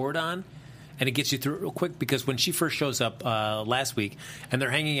fast forward on. And it gets you through it real quick, because when she first shows up last week and they're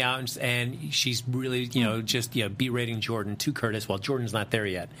hanging out and she's really, just berating Jordan to Curtis while Jordan's not there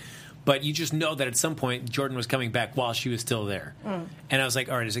yet. But you just know that at some point Jordan was coming back while she was still there. And I was like,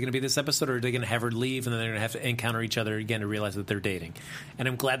 all right, is it going to be this episode, or are they going to have her leave and then they're going to have to encounter each other again to realize that they're dating? And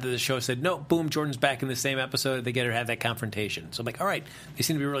I'm glad that the show said, no, boom, Jordan's back in the same episode. They get her to have that confrontation. So I'm like, all right, they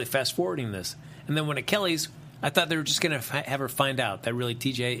seem to be really fast forwarding this. And then when at Kelly's, I thought they were just going to have her find out that really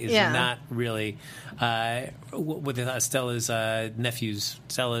TJ is not really with Stella's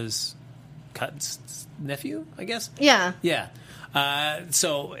Stella's nephew, I guess? Yeah. Yeah.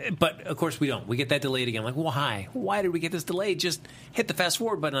 But of course we don't. We get that delayed again. Like, why? Why did we get this delayed? Just hit the fast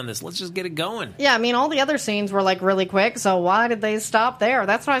forward button on this. Let's just get it going. Yeah, I mean, all the other scenes were like really quick, so why did they stop there?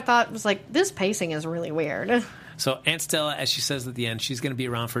 That's what I thought was like, this pacing is really weird. So Aunt Stella, as she says at the end, she's going to be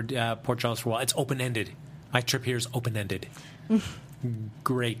around for Port Charles for a while. It's open-ended. My trip here is open-ended.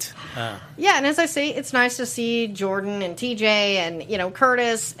 Great. Yeah, and as I say, it's nice to see Jordan and TJ and,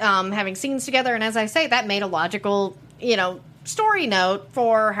 Curtis having scenes together. And as I say, that made a logical, story note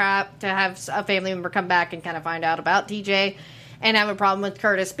for to have a family member come back and kind of find out about TJ and have a problem with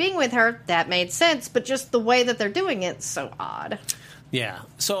Curtis being with her. That made sense. But just the way that they're doing it's so odd. Yeah.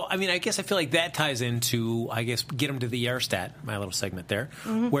 So, I mean, I guess I feel like that ties into, get them to the ER stat, my little segment there,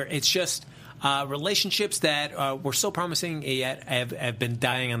 where it's just... relationships that were so promising yet have been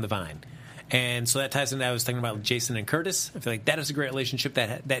dying on the vine. And so that ties into, I was thinking about Jason and Curtis. I feel like that is a great relationship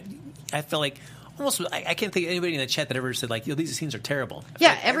that I felt like almost, I can't think of anybody in the chat that ever said, like, these scenes are terrible.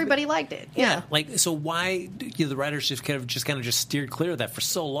 Yeah, like everybody liked it. Yeah. Like, so why the writers just kind of steered clear of that for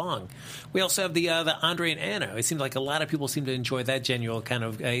so long? We also have the Andre and Anna. It seems like a lot of people seem to enjoy that genuine kind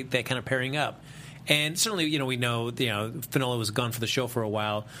of, that kind of pairing up. And certainly, we know, Finola was gone for the show for a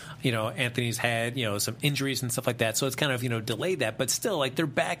while. Anthony's had, some injuries and stuff like that. So it's kind of, delayed that. But still, like, they're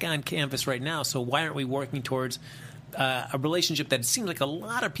back on canvas right now. So why aren't we working towards a relationship that it seems like a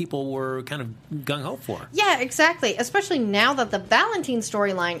lot of people were kind of gung-ho for? Yeah, exactly. Especially now that the Valentine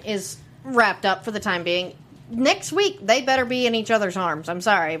storyline is wrapped up for the time being. next week they better be in each other's arms. I'm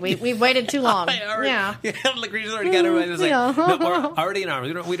sorry, we've waited too long. Yeah, Lucretia's already got everybody. Like, no, we're already in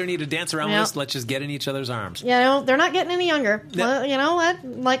arms. We don't need to dance around this. Let's just get in each other's arms. They're not getting any younger. No. Well, you know what?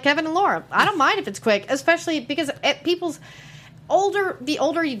 Like Kevin and Laura, I don't mind if it's quick, especially because the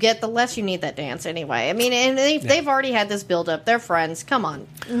older you get, the less you need that dance anyway. I mean, and they've already had this build up. They're friends. Come on.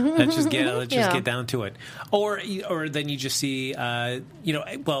 Let's just get down to it. Or then you just see,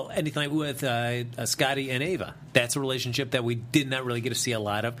 anything like with Scotty and Ava. That's a relationship that we did not really get to see a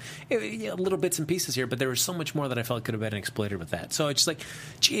lot of. Little bits and pieces here, but there was so much more that I felt could have been exploited with that. So it's just like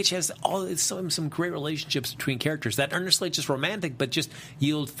GH has some great relationships between characters that aren't necessarily just romantic, but just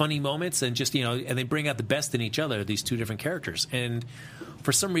yield funny moments and just and they bring out the best in each other. These two different characters. And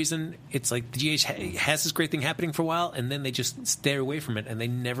for some reason, it's like the GH has this great thing happening for a while, and then they just stay away from it, and they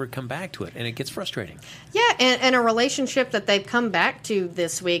never come back to it, and it gets frustrating. Yeah, and a relationship that they've come back to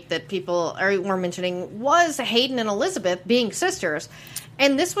this week that people were mentioning was Hayden and Elizabeth being sisters.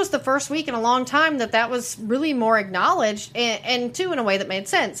 And this was the first week in a long time that was really more acknowledged, and too, in a way that made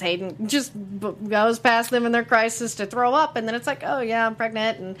sense. Hayden just goes past them in their crisis to throw up, and then it's like, oh, yeah, I'm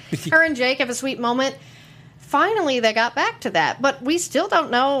pregnant, and her and Jake have a sweet moment. Finally, they got back to that, but we still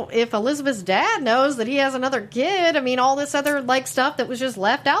don't know if Elizabeth's dad knows that he has another kid. I mean, all this other stuff that was just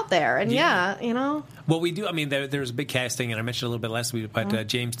left out there, and Well, we do. I mean, there's a big casting, and I mentioned a little bit last week about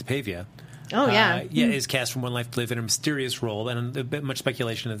James DePavia. Oh, yeah. Is cast from One Life to Live in a mysterious role, and a bit much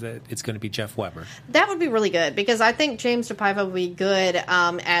speculation is that it's going to be Jeff Weber. That would be really good, because I think James DePaiva would be good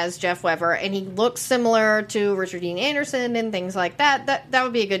as Jeff Weber, and he looks similar to Richard Dean Anderson and things like that. That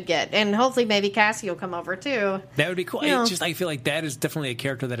would be a good get, and hopefully maybe Cassie will come over, too. That would be cool. I feel like that is definitely a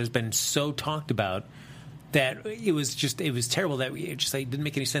character that has been so talked about that it was terrible that it didn't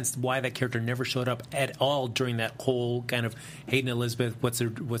make any sense why that character never showed up at all during that whole kind of Hayden and Elizabeth, what's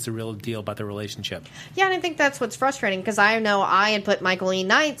the real deal about their relationship. Yeah, and I think that's what's frustrating, because I know I had put Michael E.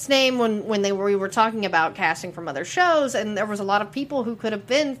 Knight's name when we were talking about casting from other shows, and there was a lot of people who could have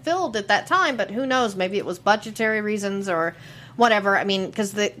been filled at that time, but who knows, maybe it was budgetary reasons or whatever. I mean,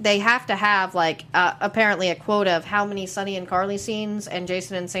 because they have to have apparently a quota of how many Sonny and Carly scenes and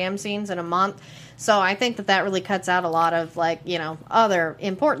Jason and Sam scenes in a month. So I think that really cuts out a lot of other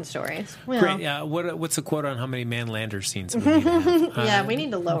important stories. Great. What's the quote on how many Manlander scenes we need to have? Yeah, we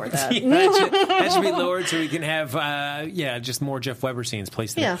need to lower that. That should be lowered so we can have just more Jeff Weber scenes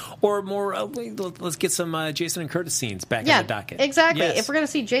placed in there. Or more. Let's get some Jason and Curtis scenes back on the docket. Exactly. Yes. If we're going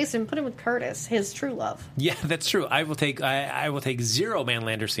to see Jason, put him with Curtis, his true love. Yeah, that's true. I will take 0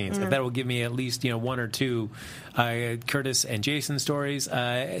 Manlander scenes. If that will give me at least 1 or 2 Curtis and Jason stories,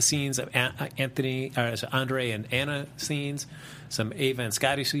 scenes of Andre and Anna scenes, some Ava and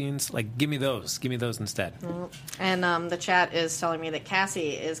Scotty scenes. Give me those. Give me those instead. And the chat is telling me that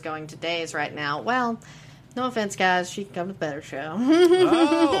Cassie is going to Days right now. Well, no offense, guys. She can come to the better show.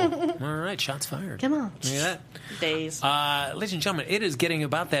 Oh, all right. Shots fired. Come on. Look at that. Days. Ladies and gentlemen, it is getting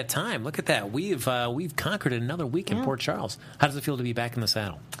about that time. Look at that. We've conquered another week in Port Charles. How does it feel to be back in the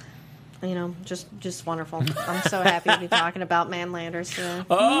saddle? Just wonderful. I'm so happy to be talking about Manlanders today.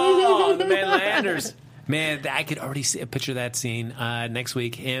 Oh, the Manlanders. Man, I could already picture that scene next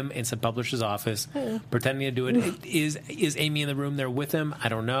week. Him in some publisher's office pretending to do it. Is Amy in the room there with him? I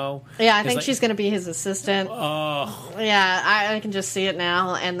don't know. Yeah, I think she's going to be his assistant. Oh. Yeah, I can just see it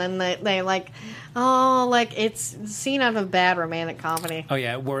now. And then they it's a scene out of a bad romantic comedy. Oh,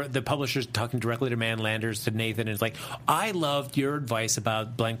 yeah, where the publisher's talking directly to Manlanders, to Nathan, and it's like, I loved your advice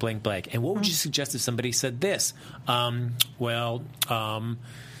about blank, blank, blank. And what would you suggest if somebody said this?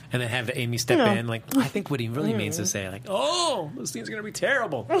 And then have Amy step in, I think what he really means to say, oh, this scene's going to be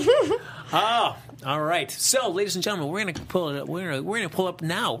terrible. Oh, all right. So, ladies and gentlemen, we're going to pull it up. We're going to pull up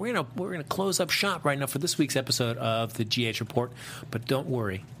now. We're going to close up shop right now for this week's episode of the GH Report. But don't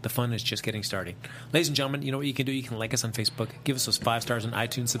worry, the fun is just getting started. Ladies and gentlemen, you know what you can do? You can like us on Facebook, give us those 5 stars on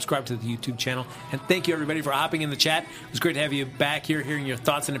iTunes, subscribe to the YouTube channel, and thank you everybody for hopping in the chat. It was great to have you back here, hearing your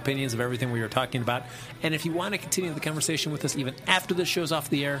thoughts and opinions of everything we were talking about. And if you want to continue the conversation with us even after the show's off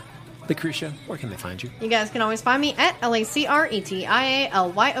the air, Lucretia, where can they find you? You guys can always find me at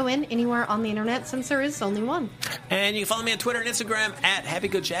LACRETIALYON anywhere on the internet, since there is only one. And you can follow me on Twitter and Instagram at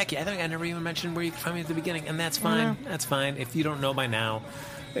HappyGoJackie. I think I never even mentioned where you can find me at the beginning, and that's fine. Yeah. That's fine. If you don't know by now,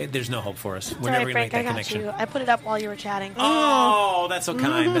 there's no hope for us. We're never going to make that connection. I put it up while you were chatting. Oh, that's so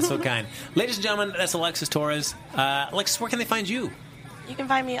kind. That's so kind. Ladies and gentlemen, that's Alexis Torres. Alexis, where can they find you? You can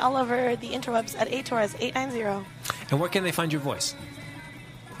find me all over the interwebs at atorres890. And where can they find your voice?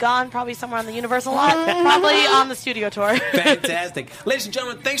 gone, probably somewhere on the Universal lot, probably on the studio tour. Fantastic. Ladies and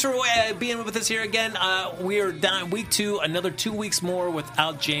gentlemen, thanks for being with us here again. We are down week 2, another 2 weeks more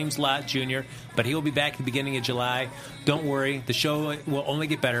without James Lott Jr., but he will be back at the beginning of July. Don't worry, the show will only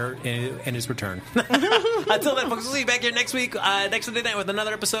get better in his return. Until then, folks, we'll see you back here next week, next Sunday night, with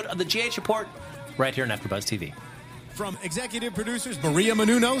another episode of the GH Report, right here on AfterBuzz TV. From executive producers Maria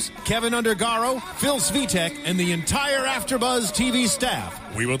Menounos, Kevin Undergaro, Phil Svitek, and the entire AfterBuzz TV staff,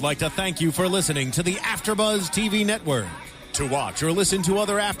 we would like to thank you for listening to the AfterBuzz TV network. To watch or listen to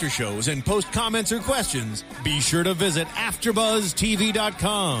other after shows and post comments or questions, be sure to visit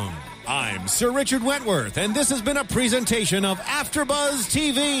AfterBuzzTV.com. I'm Sir Richard Wentworth, and this has been a presentation of AfterBuzz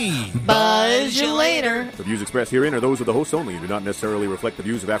TV. Buzz you later. The views expressed herein are those of the hosts only and do not necessarily reflect the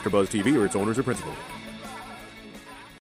views of AfterBuzz TV or its owners or principals.